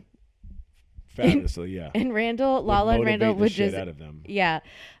them Fabulously, yeah. And Randall, Lala and Randall would just out of them. Yeah.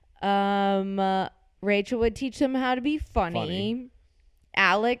 Rachel would teach them how to be funny.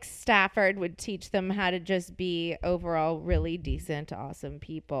 Alex Stafford would teach them how to just be overall really decent, awesome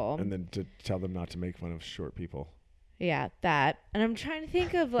people. And then to tell them not to make fun of short people. Yeah, that. And I'm trying to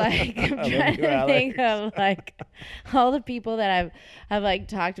think of like all the people that I've like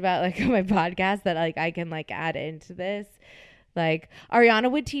talked about like on my podcast that like I can like add into this. Like Ariana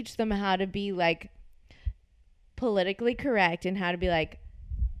would teach them how to be like politically correct and how to be like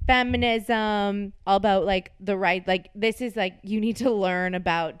feminism, all about like the right, like this is like you need to learn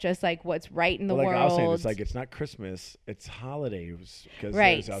about just like what's right in the world. I was saying, it's like it's not Christmas, it's holidays because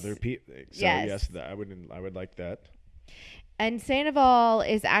there's other people. So yes, I would like that. And Sandoval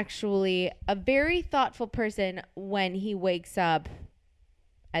is actually a very thoughtful person when he wakes up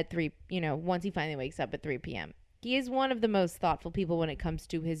at 3, once he finally wakes up at 3 p.m. He is one of the most thoughtful people when it comes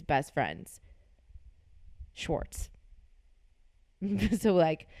to his best friends, Schwartz. So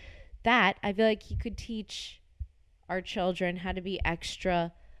like that, I feel like he could teach our children how to be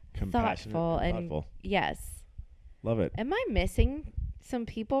extra thoughtful and thoughtful. Yes. Love it. Am I missing some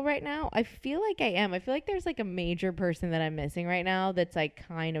people right now? I feel like I am. I feel like there's like a major person that I'm missing right now that's like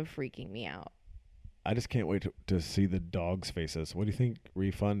kind of freaking me out. I just can't wait to see the dogs' faces. What do you think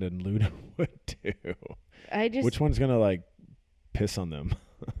Refund and Luna would do? Which one's going to like piss on them?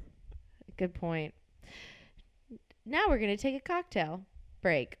 Good point. Now we're going to take a cocktail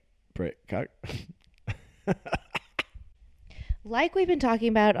break. Like we've been talking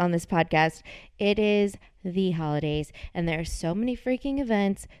about on this podcast, it is the holidays and there are so many freaking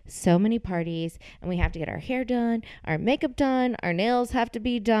events, so many parties, and we have to get our hair done, our makeup done, our nails have to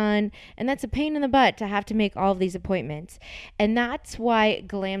be done, and that's a pain in the butt to have to make all of these appointments. And that's why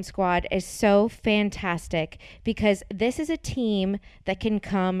Glam Squad is so fantastic, because this is a team that can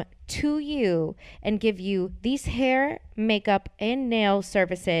come to you and give you these hair, makeup, and nail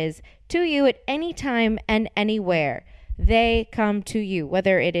services to you at any time and anywhere. They come to you,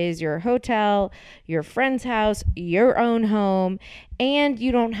 whether it is your hotel, your friend's house, your own home, and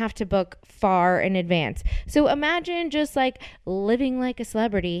you don't have to book far in advance. So imagine just like living like a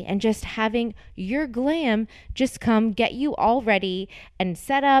celebrity and just having your glam just come get you all ready and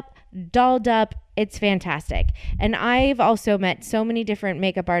set up, dolled up. It's fantastic. And I've also met so many different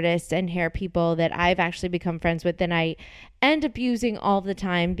makeup artists and hair people that I've actually become friends with and I end up using all the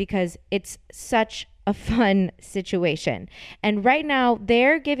time because it's such a fun situation. And right now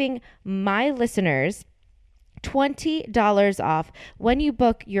they're giving my listeners $20 off when you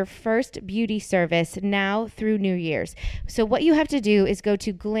book your first beauty service now through New Year's. So what you have to do is go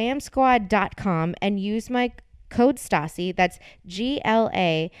to glamsquad.com and use my code Stassi. That's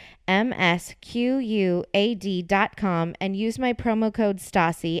GLAMSQUAD.com and use my promo code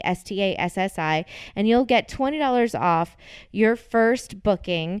Stassi, STASSI, and you'll get $20 off your first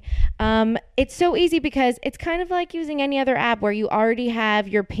booking. It's so easy because it's kind of like using any other app where you already have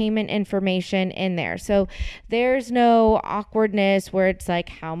your payment information in there. So there's no awkwardness where it's like,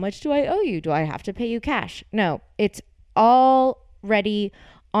 how much do I owe you? Do I have to pay you cash? No, it's already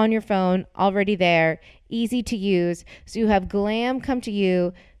on your phone, already there, easy to use. So you have glam come to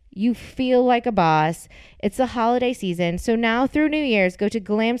you. You feel like a boss. It's the holiday season. So now through New Year's, go to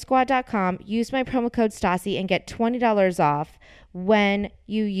glamsquad.com, use my promo code Stassi, and get $20 off when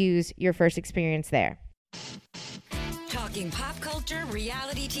you use your first experience there. Talking pop culture,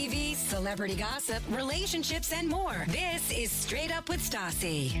 reality TV, celebrity gossip, relationships, and more. This is Straight Up with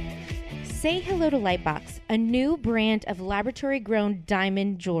Stassi. Say hello to Lightbox, a new brand of laboratory-grown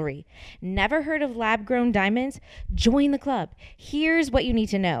diamond jewelry. Never heard of lab-grown diamonds? Join the club. Here's what you need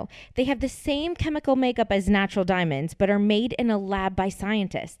to know. They have the same chemical makeup as natural diamonds, but are made in a lab by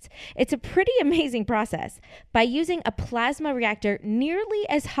scientists. It's a pretty amazing process. By using a plasma reactor nearly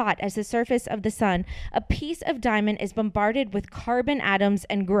as hot as the surface of the sun, a piece of diamond is bombarded with carbon atoms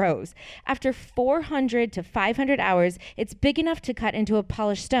and grows. After 400 to 500 hours, it's big enough to cut into a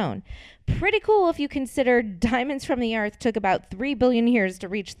polished stone. Pretty cool if you consider diamonds from the earth took about 3 billion years to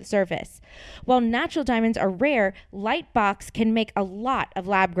reach the surface. While natural diamonds are rare, Lightbox can make a lot of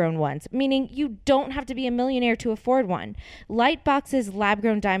lab-grown ones, meaning you don't have to be a millionaire to afford one. Lightbox's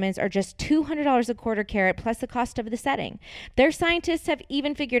lab-grown diamonds are just $200 a quarter carat plus the cost of the setting. Their scientists have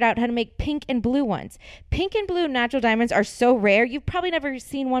even figured out how to make pink and blue ones. Pink and blue natural diamonds are so rare, you've probably never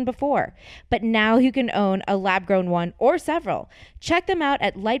seen one before. But now you can own a lab-grown one or several. Check them out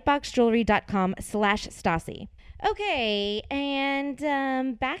at lightboxjewelry.com/Stassi. Okay, and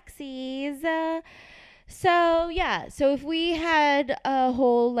backsies. So yeah, so if we had a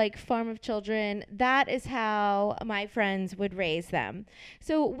whole like farm of children, that is how my friends would raise them.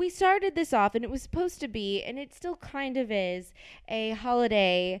 So we started this off, and it was supposed to be, and it still kind of is, a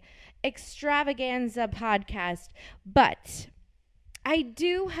holiday extravaganza podcast. But I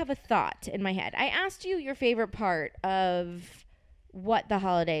do have a thought in my head. I asked you your favorite part of what the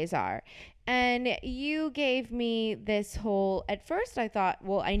holidays are. And you gave me this whole, at first I thought,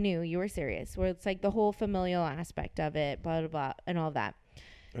 well, I knew you were serious, where it's like the whole familial aspect of it, blah, blah, blah, and all that.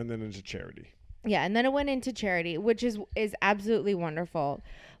 And then into charity. Yeah, and then it went into charity, which is absolutely wonderful.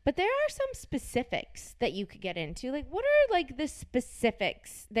 But there are some specifics that you could get into. Like, what are like the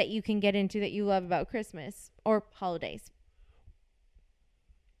specifics that you can get into that you love about Christmas or holidays?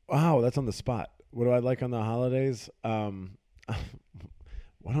 Wow, that's on the spot. What do I like on the holidays?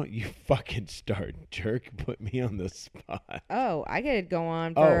 Why don't you fucking start, jerk? Put me on the spot. Oh, I could go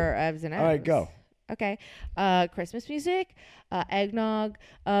on for Evs and Evs. All right, go. Okay. Christmas music, eggnog,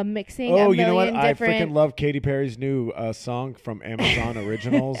 mixing Oh, a you know what? million different... I freaking love Katy Perry's new song from Amazon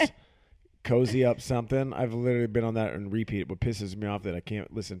Originals, Cozy Up Something. I've literally been on that and repeat. What pisses me off that I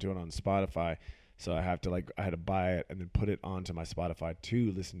can't listen to it on Spotify. So I had to buy it and then put it onto my Spotify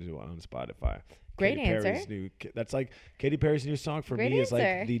to listen to it on Spotify. Great Katy answer. That's like Katy Perry's new song for Great me is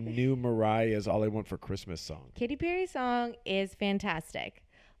answer. like the new Mariah's All I Want for Christmas song. Katy Perry's song is fantastic.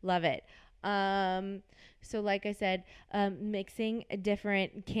 Love it. So like I said, mixing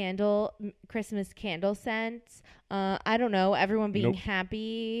different Christmas candle scents. I don't know, everyone being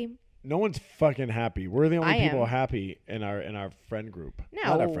happy. No one's fucking happy. We're the only people am. happy in our friend group. No.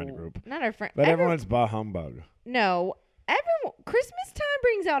 Not our friend group. Not our friend. But everyone's bah humbug. No. Christmas time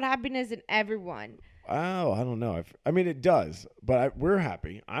brings out happiness in everyone. Oh, I don't know. I mean, it does. But we're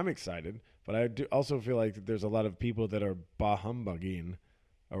happy. I'm excited. But I do also feel like there's a lot of people that are bah humbugging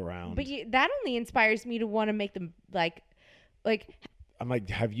around. But that only inspires me to want to make them like I'm like,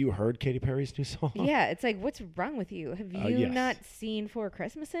 have you heard Katy Perry's new song? Yeah, it's like, what's wrong with you? Have you yes. not seen Four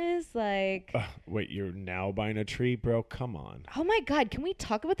Christmases? Like, wait, you're now buying a tree, bro? Come on. Oh my God, can we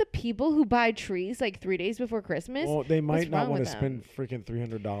talk about the people who buy trees like 3 days before Christmas? Well, they might What's not wrong want to with spend freaking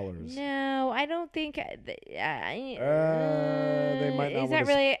 $300. No, I don't think. They might not. Is that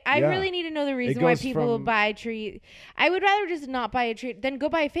really? I really need to know the reason why people will buy a tree. I would rather just not buy a tree than go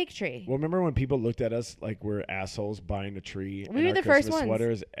buy a fake tree. Well, remember when people looked at us like we're assholes buying a tree? We were the first ones.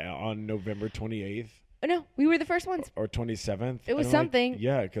 Sweaters on November 28th. No, we were the first ones. Or 27th. It was something.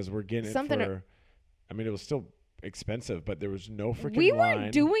 Yeah, because we're getting something it for. I mean, it was still expensive, but there was no freaking. We line.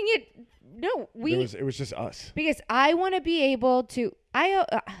 weren't doing it. No, It was just us. Because I want to be able to.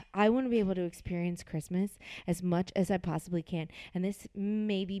 I want to be able to experience Christmas as much as I possibly can. And this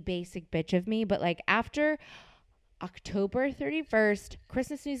may be basic bitch of me, but like after October 31st,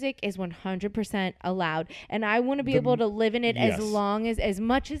 Christmas music is 100% allowed. And I want to be able to live in it as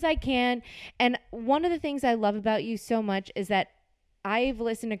much as I can. And one of the things I love about you so much is that I've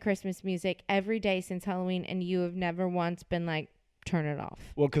listened to Christmas music every day since Halloween, and you have never once been like, turn it off.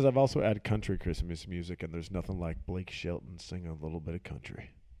 Well, because I've also had country Christmas music, and there's nothing like Blake Shelton singing a little bit of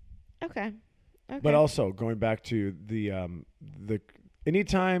country. Okay. But also, going back to the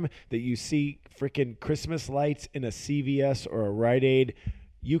anytime that you see freaking Christmas lights in a CVS or a Rite Aid,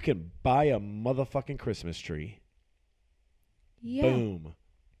 you can buy a motherfucking Christmas tree. Yeah. Boom.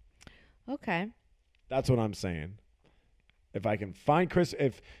 Okay. That's what I'm saying. If I can find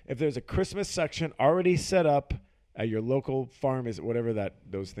if there's a Christmas section already set up at your local farm, is whatever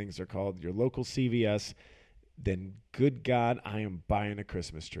those things are called, your local CVS, then good God, I am buying a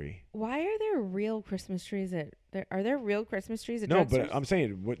Christmas tree. Why are there real Christmas trees are there real Christmas trees at No, drugstores? but I'm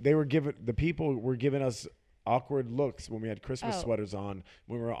saying the people were giving us awkward looks when we had Christmas sweaters on,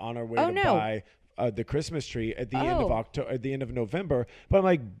 when we were on our way to buy the Christmas tree at the end of at the end of November. But I'm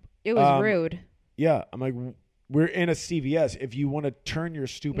like, it was rude. Yeah, I'm like, we're in a CVS. If you want to turn your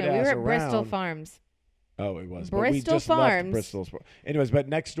stupid ass around. We were at Bristol Farms. Oh, it was. Bristol but we just Farms. Left Bristol. Anyways, but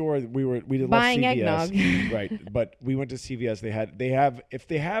next door we did buying CVS. eggnog. Right. But we went to CVS. If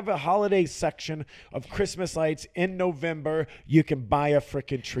they have a holiday section of Christmas lights in November, you can buy a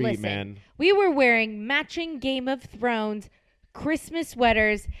freaking tree, Listen, man. We were wearing matching Game of Thrones Christmas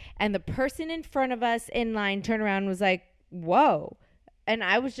sweaters, and the person in front of us in line turned around and was like, "Whoa." And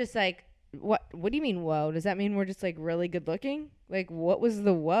I was just like, What do you mean, whoa? Does that mean we're just like really good looking? Like, what was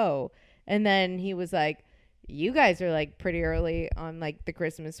the whoa? And then he was like, you guys are like pretty early on like the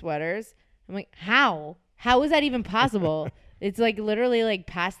Christmas sweaters. I'm like, how is that even possible? It's like literally like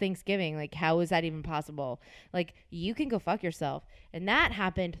past Thanksgiving. Like, how is that even possible? Like, you can go fuck yourself. And that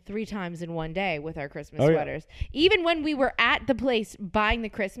happened 3 times in one day with our Christmas sweaters. Even when we were at the place buying the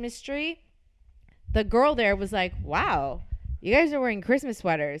Christmas tree, the girl there was like, wow, you guys are wearing Christmas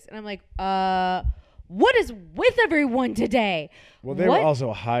sweaters. And I'm like, what is with everyone today? Well, they were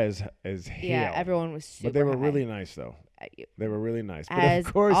also high as hell. Yeah, everyone was super But they were high. really nice, though. They were really nice. But As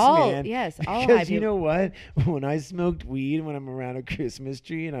of course, all, man. yes, all high Because you people. know what? When I smoked weed when I'm around a Christmas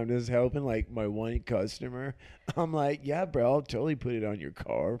tree and I'm just helping like my one customer, I'm like, yeah, bro, I'll totally put it on your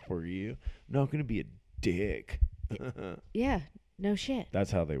car for you. I'm not going to be a dick. Yeah, no shit. That's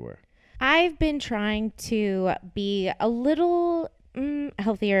how they were. I've been trying to be a little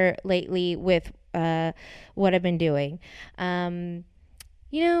healthier lately with what I've been doing. You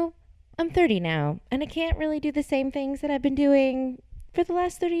know, I'm 30 now, and I can't really do the same things that I've been doing for the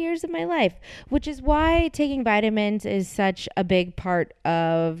last 30 years of my life, which is why taking vitamins is such a big part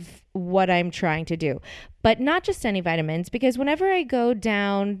of what I'm trying to do. But not just any vitamins, because whenever I go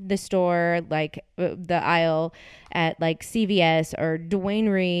down the store, like the aisle at like CVS or Duane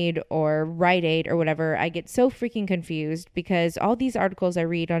Reade or Rite Aid or whatever, I get so freaking confused because all these articles I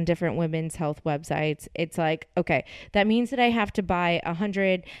read on different women's health websites, it's like, okay, that means that I have to buy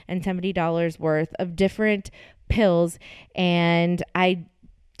 $170 worth of different pills, and I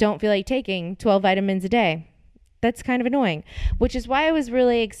don't feel like taking 12 vitamins a day. That's kind of annoying, which is why I was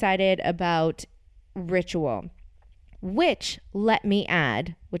really excited about Ritual, which, let me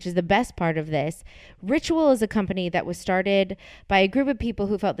add, which is the best part of this, Ritual is a company that was started by a group of people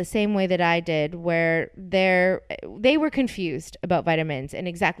who felt the same way that I did, where they were confused about vitamins and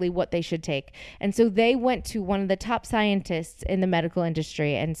exactly what they should take. And so they went to one of the top scientists in the medical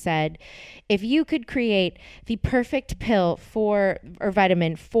industry and said, if you could create the perfect pill or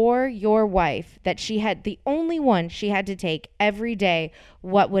vitamin for your wife that she had, the only one she had to take every day,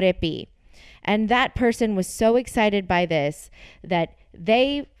 what would it be? And that person was so excited by this that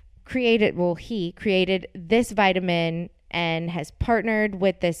he created this vitamin and has partnered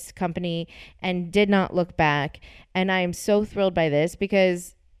with this company and did not look back. And I am so thrilled by this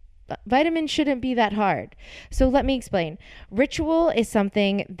because vitamins shouldn't be that hard. So let me explain. Ritual is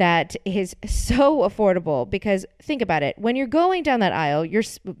something that is so affordable because think about it. When you're going down that aisle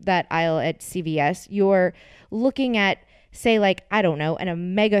at CVS, you're looking at, say, like, I don't know, an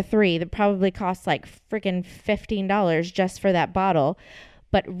omega-3 that probably costs like freaking $15 just for that bottle.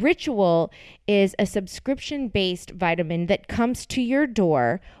 But Ritual is a subscription-based vitamin that comes to your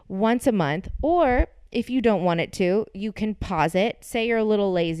door once a month, or if you don't want it to, you can pause it. Say you're a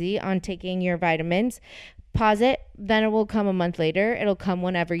little lazy on taking your vitamins, pause it, then it will come a month later. It'll come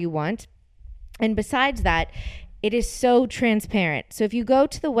whenever you want. And besides that, it is so transparent. So if you go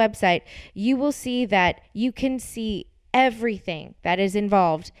to the website, you will see that you can see everything that is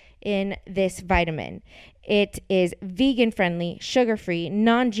involved in this vitamin. It is vegan friendly, sugar free,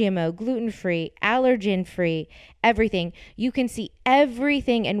 non-GMO, gluten free, allergen free, everything. You can see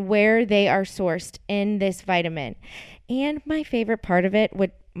everything and where they are sourced in this vitamin. And my favorite part of it,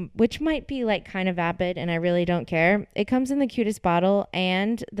 which might be like kind of vapid and I really don't care, it comes in the cutest bottle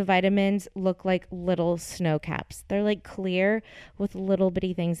and the vitamins look like little snow caps. They're like clear with little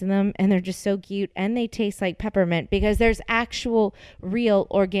bitty things in them and they're just so cute and they taste like peppermint because there's actual real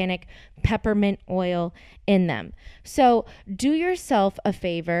organic peppermint oil in them. So do yourself a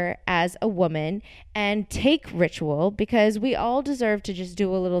favor as a woman and take Ritual because we all deserve to just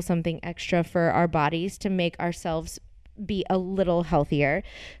do a little something extra for our bodies to make ourselves be a little healthier.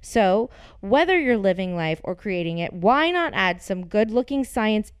 So whether you're living life or creating it, why not add some good looking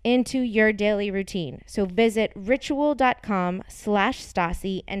science into your daily routine? So visit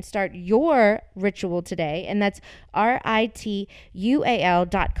ritual.com/Stassi and start your ritual today. And that's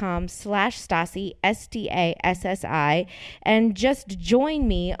ritual.com/Stassi, STASSI. And just join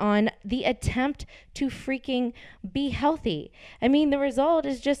me on the attempt to freaking be healthy. I mean, the result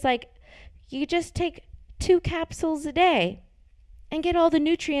is just like, you just take 2 capsules a day and get all the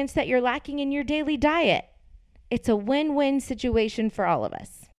nutrients that you're lacking in your daily diet. It's a win-win situation for all of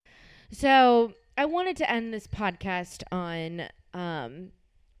us. So I wanted to end this podcast on,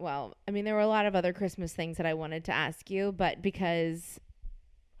 there were a lot of other Christmas things that I wanted to ask you, but because,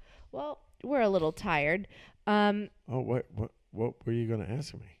 we're a little tired. What were you going to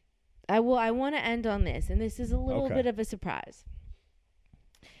ask me? I want to end on this, and this is a little bit of a surprise.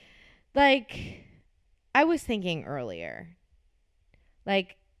 Like, I was thinking earlier,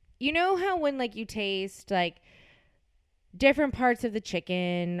 like, you know how when like you taste like different parts of the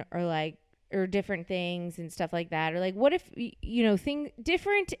chicken or different things and stuff like that, or like what if,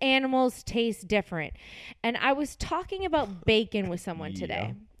 different animals taste different. And I was talking about bacon with someone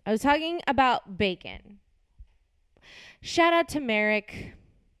today. I was talking about bacon. Shout out to Merrick,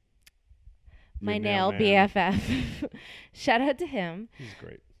 my nail BFF. Shout out to him. He's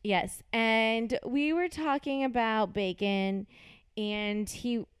great. Yes. And we were talking about bacon, and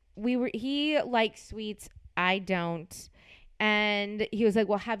he likes sweets. I don't. And he was like,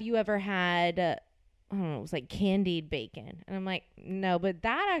 well, have you ever had, I don't know, it was like candied bacon. And I'm like, no, but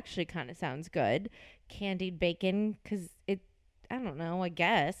that actually kind of sounds good. Candied bacon, because I don't know, I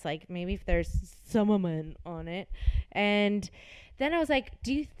guess, like maybe if there's cinnamon on it. And then I was like,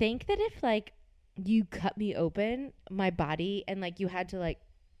 do you think that if like you cut me open, my body, and like you had to like,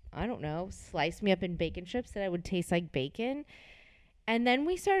 I don't know, slice me up in bacon strips, that I would taste like bacon? And then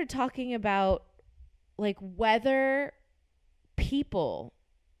we started talking about like whether people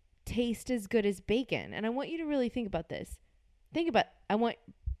taste as good as bacon. And I want you to really think about this.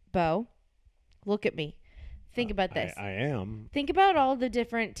 Beau, look at me. Think about this. I am. Think about all the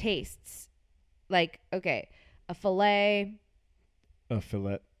different tastes. Like, okay, a fillet,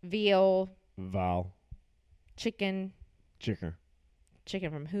 veal, chicken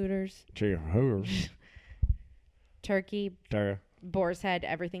from Hooters, turkey, boar's head,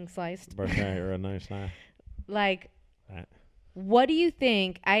 everything sliced. Or a nice knife. Like, what do you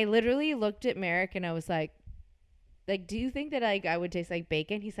think? I literally looked at Merrick and I was like, do you think that like I would taste like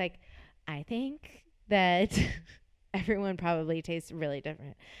bacon? He's like, I think that everyone probably tastes really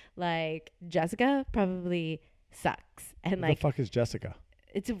different. Like Jessica probably sucks. And What the fuck is Jessica?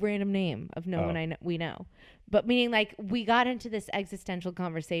 It's a random name of no one we know. But meaning like we got into this existential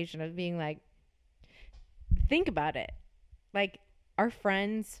conversation of being like, think about it. Like our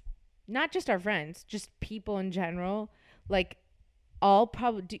friends, not just our friends, just people in general, like all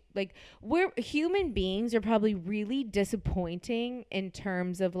probably we're human beings are probably really disappointing in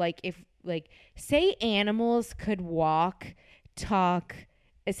terms of like, if like say animals could walk, talk,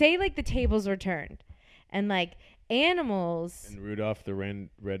 say like the tables were turned and like animals and Rudolph the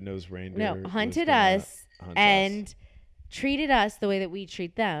red-nosed reindeer hunted us and treated us the way that we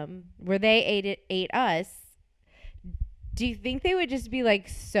treat them, where they ate us. Do you think they would just be like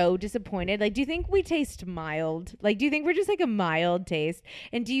so disappointed? Like, do you think we taste mild? Like, do you think we're just like a mild taste?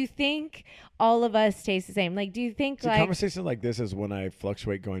 And do you think all of us taste the same? Like, do you think a conversation like this is when I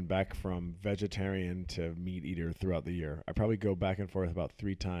fluctuate going back from vegetarian to meat eater throughout the year. I probably go back and forth about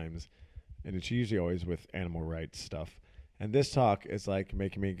 3 times, and it's usually always with animal rights stuff. And this talk is like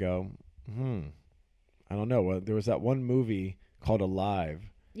making me go, I don't know. There was that one movie called Alive.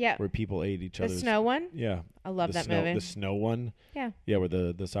 Yeah. Where people ate each other's. The snow one? Yeah. I love that movie. The snow one? Yeah. Yeah, where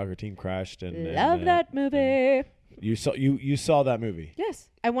the soccer team crashed and love that movie. You saw that movie? Yes.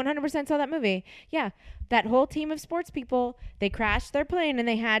 I 100% saw that movie. Yeah. That whole team of sports people, they crashed their plane and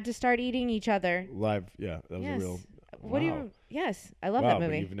they had to start eating each other. Live, yeah. That was a real. What do you? Yes, I love that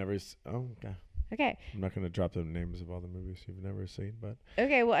movie. But you've never. Okay. Okay. I'm not going to drop the names of all the movies you've never seen, but.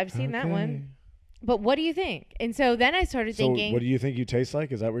 Okay, well, I've seen that one. But what do you think? And so then I started thinking. So what do you think you taste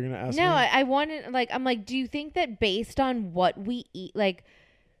like? Is that what you're going to ask me? No, I wanted, like, I'm like, do you think that based on what we eat, like,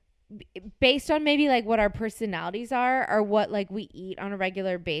 based on maybe, like, what our personalities are or what, like, we eat on a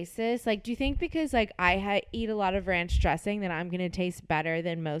regular basis, like, do you think because, like, I eat a lot of ranch dressing that I'm going to taste better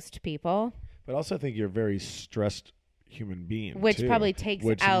than most people? But also I think you're a very stressed human being, which too, probably takes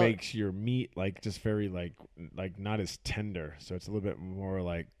which out, makes your meat, like, just very, like not as tender. So it's a little bit more,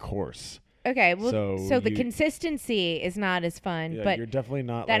 like, coarse. Okay, well, so the consistency is not as fun, yeah, but you're definitely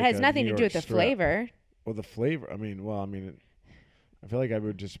not. That like has nothing to do with the flavor. Well, the flavor. I feel like I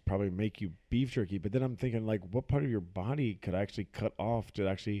would just probably make you beef jerky, but then I'm thinking, like, what part of your body could I actually cut off to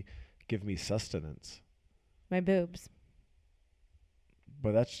actually give me sustenance? My boobs.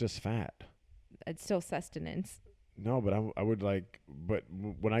 But that's just fat. It's still sustenance. No, but I would like. But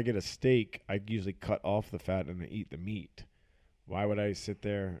when I get a steak, I usually cut off the fat and eat the meat. Why would I sit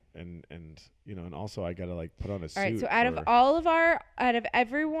there and and also I gotta like put on a suit. All right, so out of all of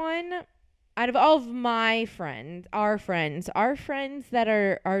my friends, our friends that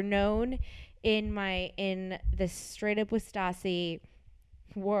are known in the Straight Up with Stassi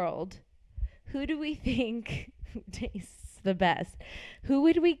world, who do we think tastes the best? Who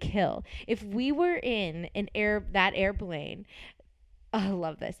would we kill if we were in that airplane? Oh, I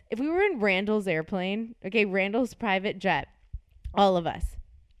love this. If we were in Randall's airplane, okay, Randall's private jet. All of us,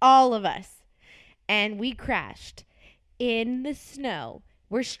 and we crashed in the snow.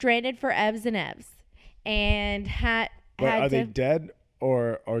 We're stranded for eves and eves, and are they dead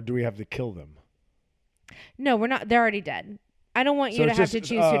or do we have to kill them? No, we're not. They're already dead. I don't want you to have to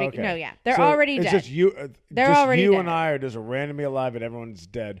choose who to. Okay. No, yeah, they're already dead. It's just you. They're just already you dead. and I are just randomly alive, and everyone's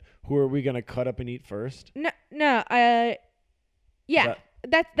dead. Who are we gonna cut up and eat first? No. Yeah.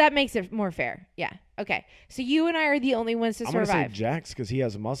 That makes it more fair. Yeah. Okay. So you and I are the only ones to survive. I'm going to say Jax because he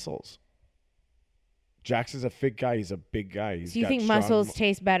has muscles. Jax is a fit guy. He's a big guy. So you think muscles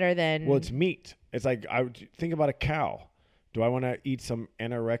taste better than? Well, it's meat. It's like I would think about a cow. Do I want to eat some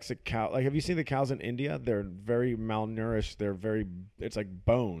anorexic cow? Like, have you seen the cows in India? They're very malnourished. It's like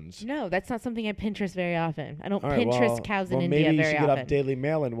bones. No, that's not something I Pinterest very often. I don't Pinterest cows in India very often. Maybe you should get up Daily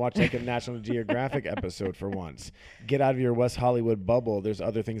Mail and watch like a National Geographic episode for once. Get out of your West Hollywood bubble. There's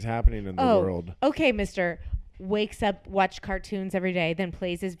other things happening in the world. Okay, mister. Wakes up, watch cartoons every day, then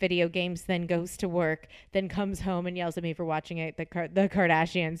plays his video games, then goes to work, then comes home and yells at me for watching the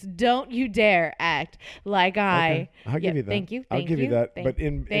Kardashians. Don't you dare act like I'll give you that. Thank you. I'll give you that. I'll give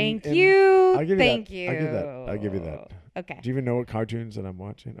you that. I'll give you that. Okay. Do you even know what cartoons that I'm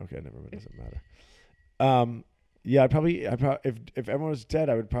watching? Okay, never mind. It doesn't matter. Yeah, I'd probably if everyone was dead,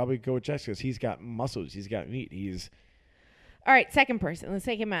 I would probably go with Jax because he's got muscles, he's got meat, All right, second person. Let's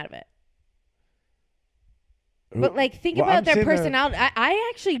take him out of it. But think about their personality.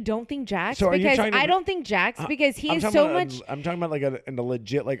 I actually don't think Jax because I don't think Jax because he is so much. I'm talking about in the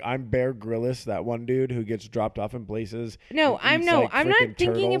legit I'm Bear Grylls, that one dude who gets dropped off in places. No, I'm not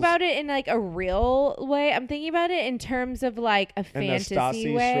thinking about it in a real way. I'm thinking about it in terms of a fantasy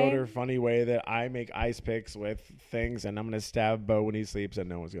Stassi way. Schroeder funny way that I make ice picks with things and I'm gonna stab Beau when he sleeps and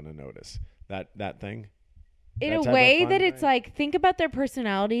no one's gonna notice that thing. In a way that it's think about their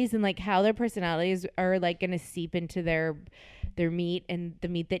personalities and how their personalities are going to seep into their meat and the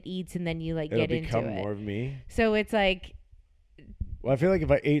meat that eats, and then you get into it. It'll become more of me. So it's well, I feel like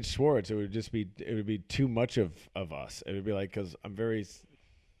if I ate Schwartz, it would be too much of us. It would be because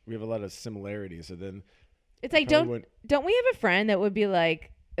we have a lot of similarities. So then it's don't we have a friend that would be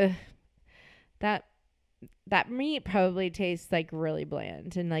that meat probably tastes really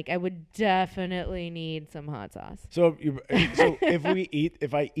bland, and I would definitely need some hot sauce. So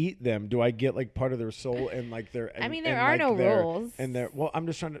if I eat them, do I get part of their soul and their? I mean, there are no rules. And I'm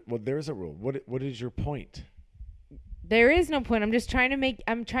just trying to. Well, there is a rule. What is your point? There is no point. I'm just trying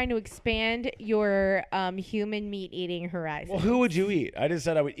to expand your human meat eating horizon. Well, who would you eat? I just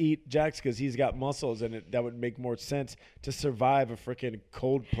said I would eat Jax because he's got muscles, and that would make more sense to survive a freaking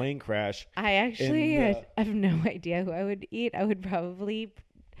cold plane crash. I actually have no idea who I would eat. I would probably.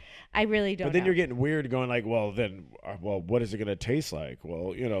 I really don't. But then know. You're getting weird, going what is it going to taste like? Well,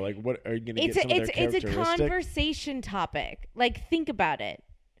 what are you going to get? It's a conversation topic. Think about it.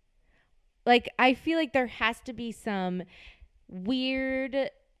 I feel there has to be some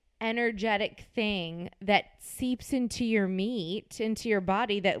weird energetic thing that seeps into your meat, into your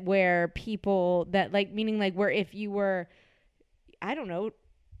body, where if you were, I don't know.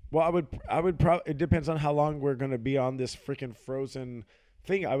 Well, I would probably, it depends on how long we're going to be on this freaking frozen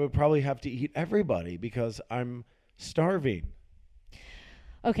thing. I would probably have to eat everybody because I'm starving.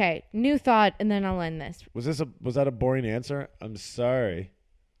 Okay, new thought, and then I'll end this. Was that a boring answer? I'm sorry.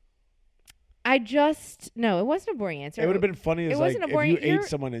 No, it wasn't a boring answer. It would have been funny if you ate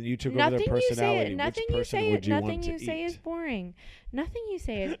someone and you took over their personality. Nothing you say is boring. Nothing you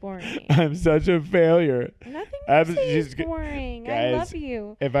say is boring. I'm such a failure. Nothing you say is boring. Guys, I love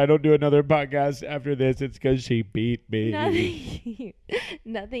you. If I don't do another podcast after this, it's because she beat me.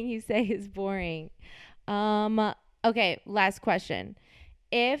 Nothing you say is boring. Okay, last question.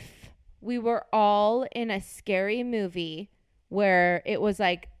 If we were all in a scary movie where it was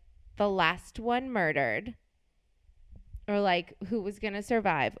the last one murdered, or who was going to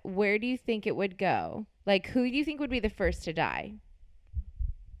survive, where do you think it would go? Who do you think would be the first to die?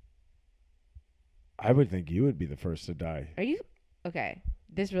 I would think you would be the first to die. Are you? Okay.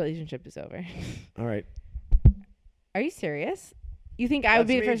 This relationship is over. All right. Are you serious? You think I would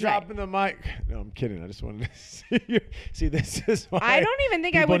be the first to die? Dropping the mic. No, I'm kidding. I just wanted to see you. See, this is why I don't even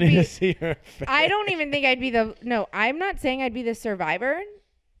think I would be. I don't even think I'd be no, I'm not saying I'd be the survivor.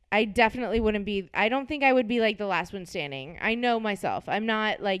 I definitely wouldn't be. I don't think I would be the last one standing. I know myself. I'm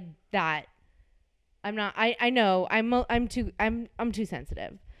not that. I'm not. I know. I'm too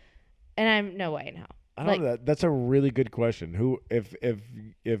sensitive, and I'm no way now. I don't know. That's a really good question. Who, if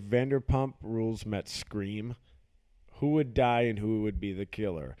Vanderpump Rules met Scream, who would die and who would be the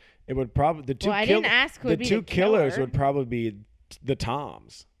killer? It would probably the two. Well, I didn't ask who would be the two killers would probably be the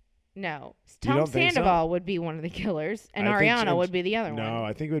Toms. No, Tom Sandoval would be one of the killers, and Ariana would be the other one. No,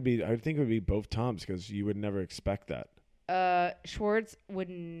 I think it would be both Toms because you would never expect that. Schwartz would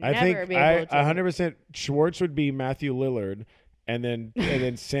never be able to. 100% Schwartz would be Matthew Lillard, and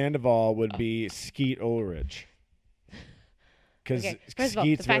then Sandoval would be Skeet Ulrich. Because first of all,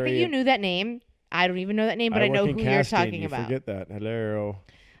 the fact that you knew that name, I don't even know that name, but I know who you're talking about. Forget that. Hello.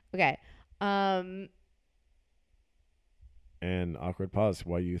 Okay. And awkward pause.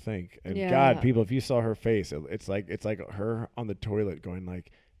 Why you think? And God, people, if you saw her face, it's like her on the toilet going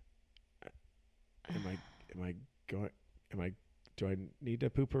Am I going? Do I need a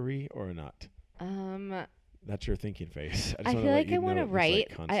poopery or not? That's your thinking face. I feel like I want to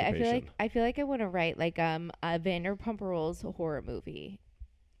write. I feel like I want to write like a Vanderpump Rules horror movie.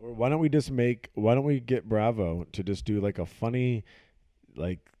 Or why don't we get Bravo to just do like a funny,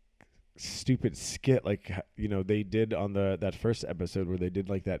 like stupid skit like they did on that first episode where they did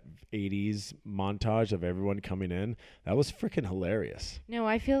like that 80s montage of everyone coming in. That was freaking hilarious. No,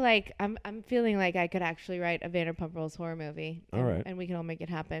 I feel like I'm feeling like I could actually write a Vanderpump Rules horror movie. All right. And we can all make it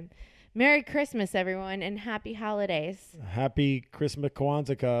happen. Merry Christmas, everyone, and happy holidays. Happy Christmas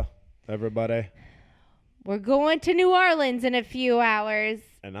Kwanzaa, everybody. We're going to New Orleans in a few hours.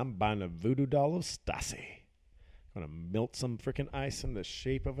 And I'm buying a voodoo doll of Stassi. Gonna melt some freaking ice in the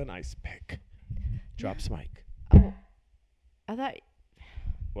shape of an ice pick. Drops mic. Oh, I thought.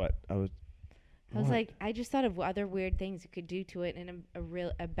 What? I was like, I just thought of other weird things you could do to it in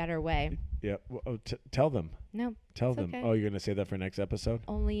a better way. Yeah. Well, tell them. No. Tell them. Okay. Oh, you're gonna say that for next episode?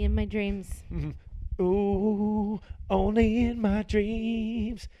 Only in my dreams. Ooh, only in my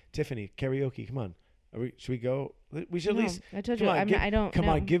dreams. Tiffany, karaoke. Come on. Should we go? We should at least. I told you. I don't. Come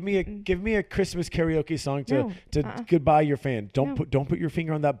on, give me a Christmas karaoke song to No, goodbye your fan. Don't put your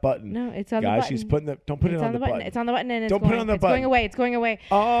finger on that button. No, it's on Guys, the button. she's putting don't put it on the button. It's on the button and don't put it on the button. Going away. It's going away.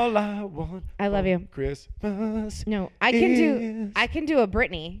 All I want. I love you. Christmas. No, I can do a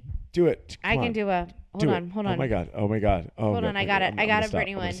Britney. Do it. I can do a. Hold on. Oh my god. Oh, hold on. I got it. I got a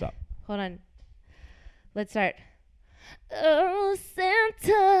Britney one. Hold on. Let's start. Oh,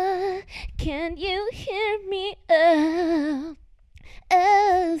 Santa, can you hear me? Oh,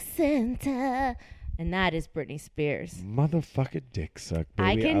 Santa. And that is Britney Spears. Motherfucking dick suck, baby.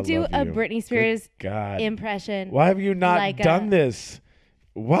 I can do a Britney Spears impression. Why have you not done this?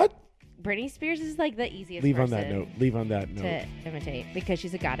 What? Britney Spears is like the easiest Leave person on that note. To imitate because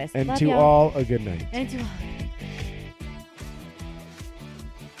she's a goddess. And Love to y'all. all, a good night. And to all.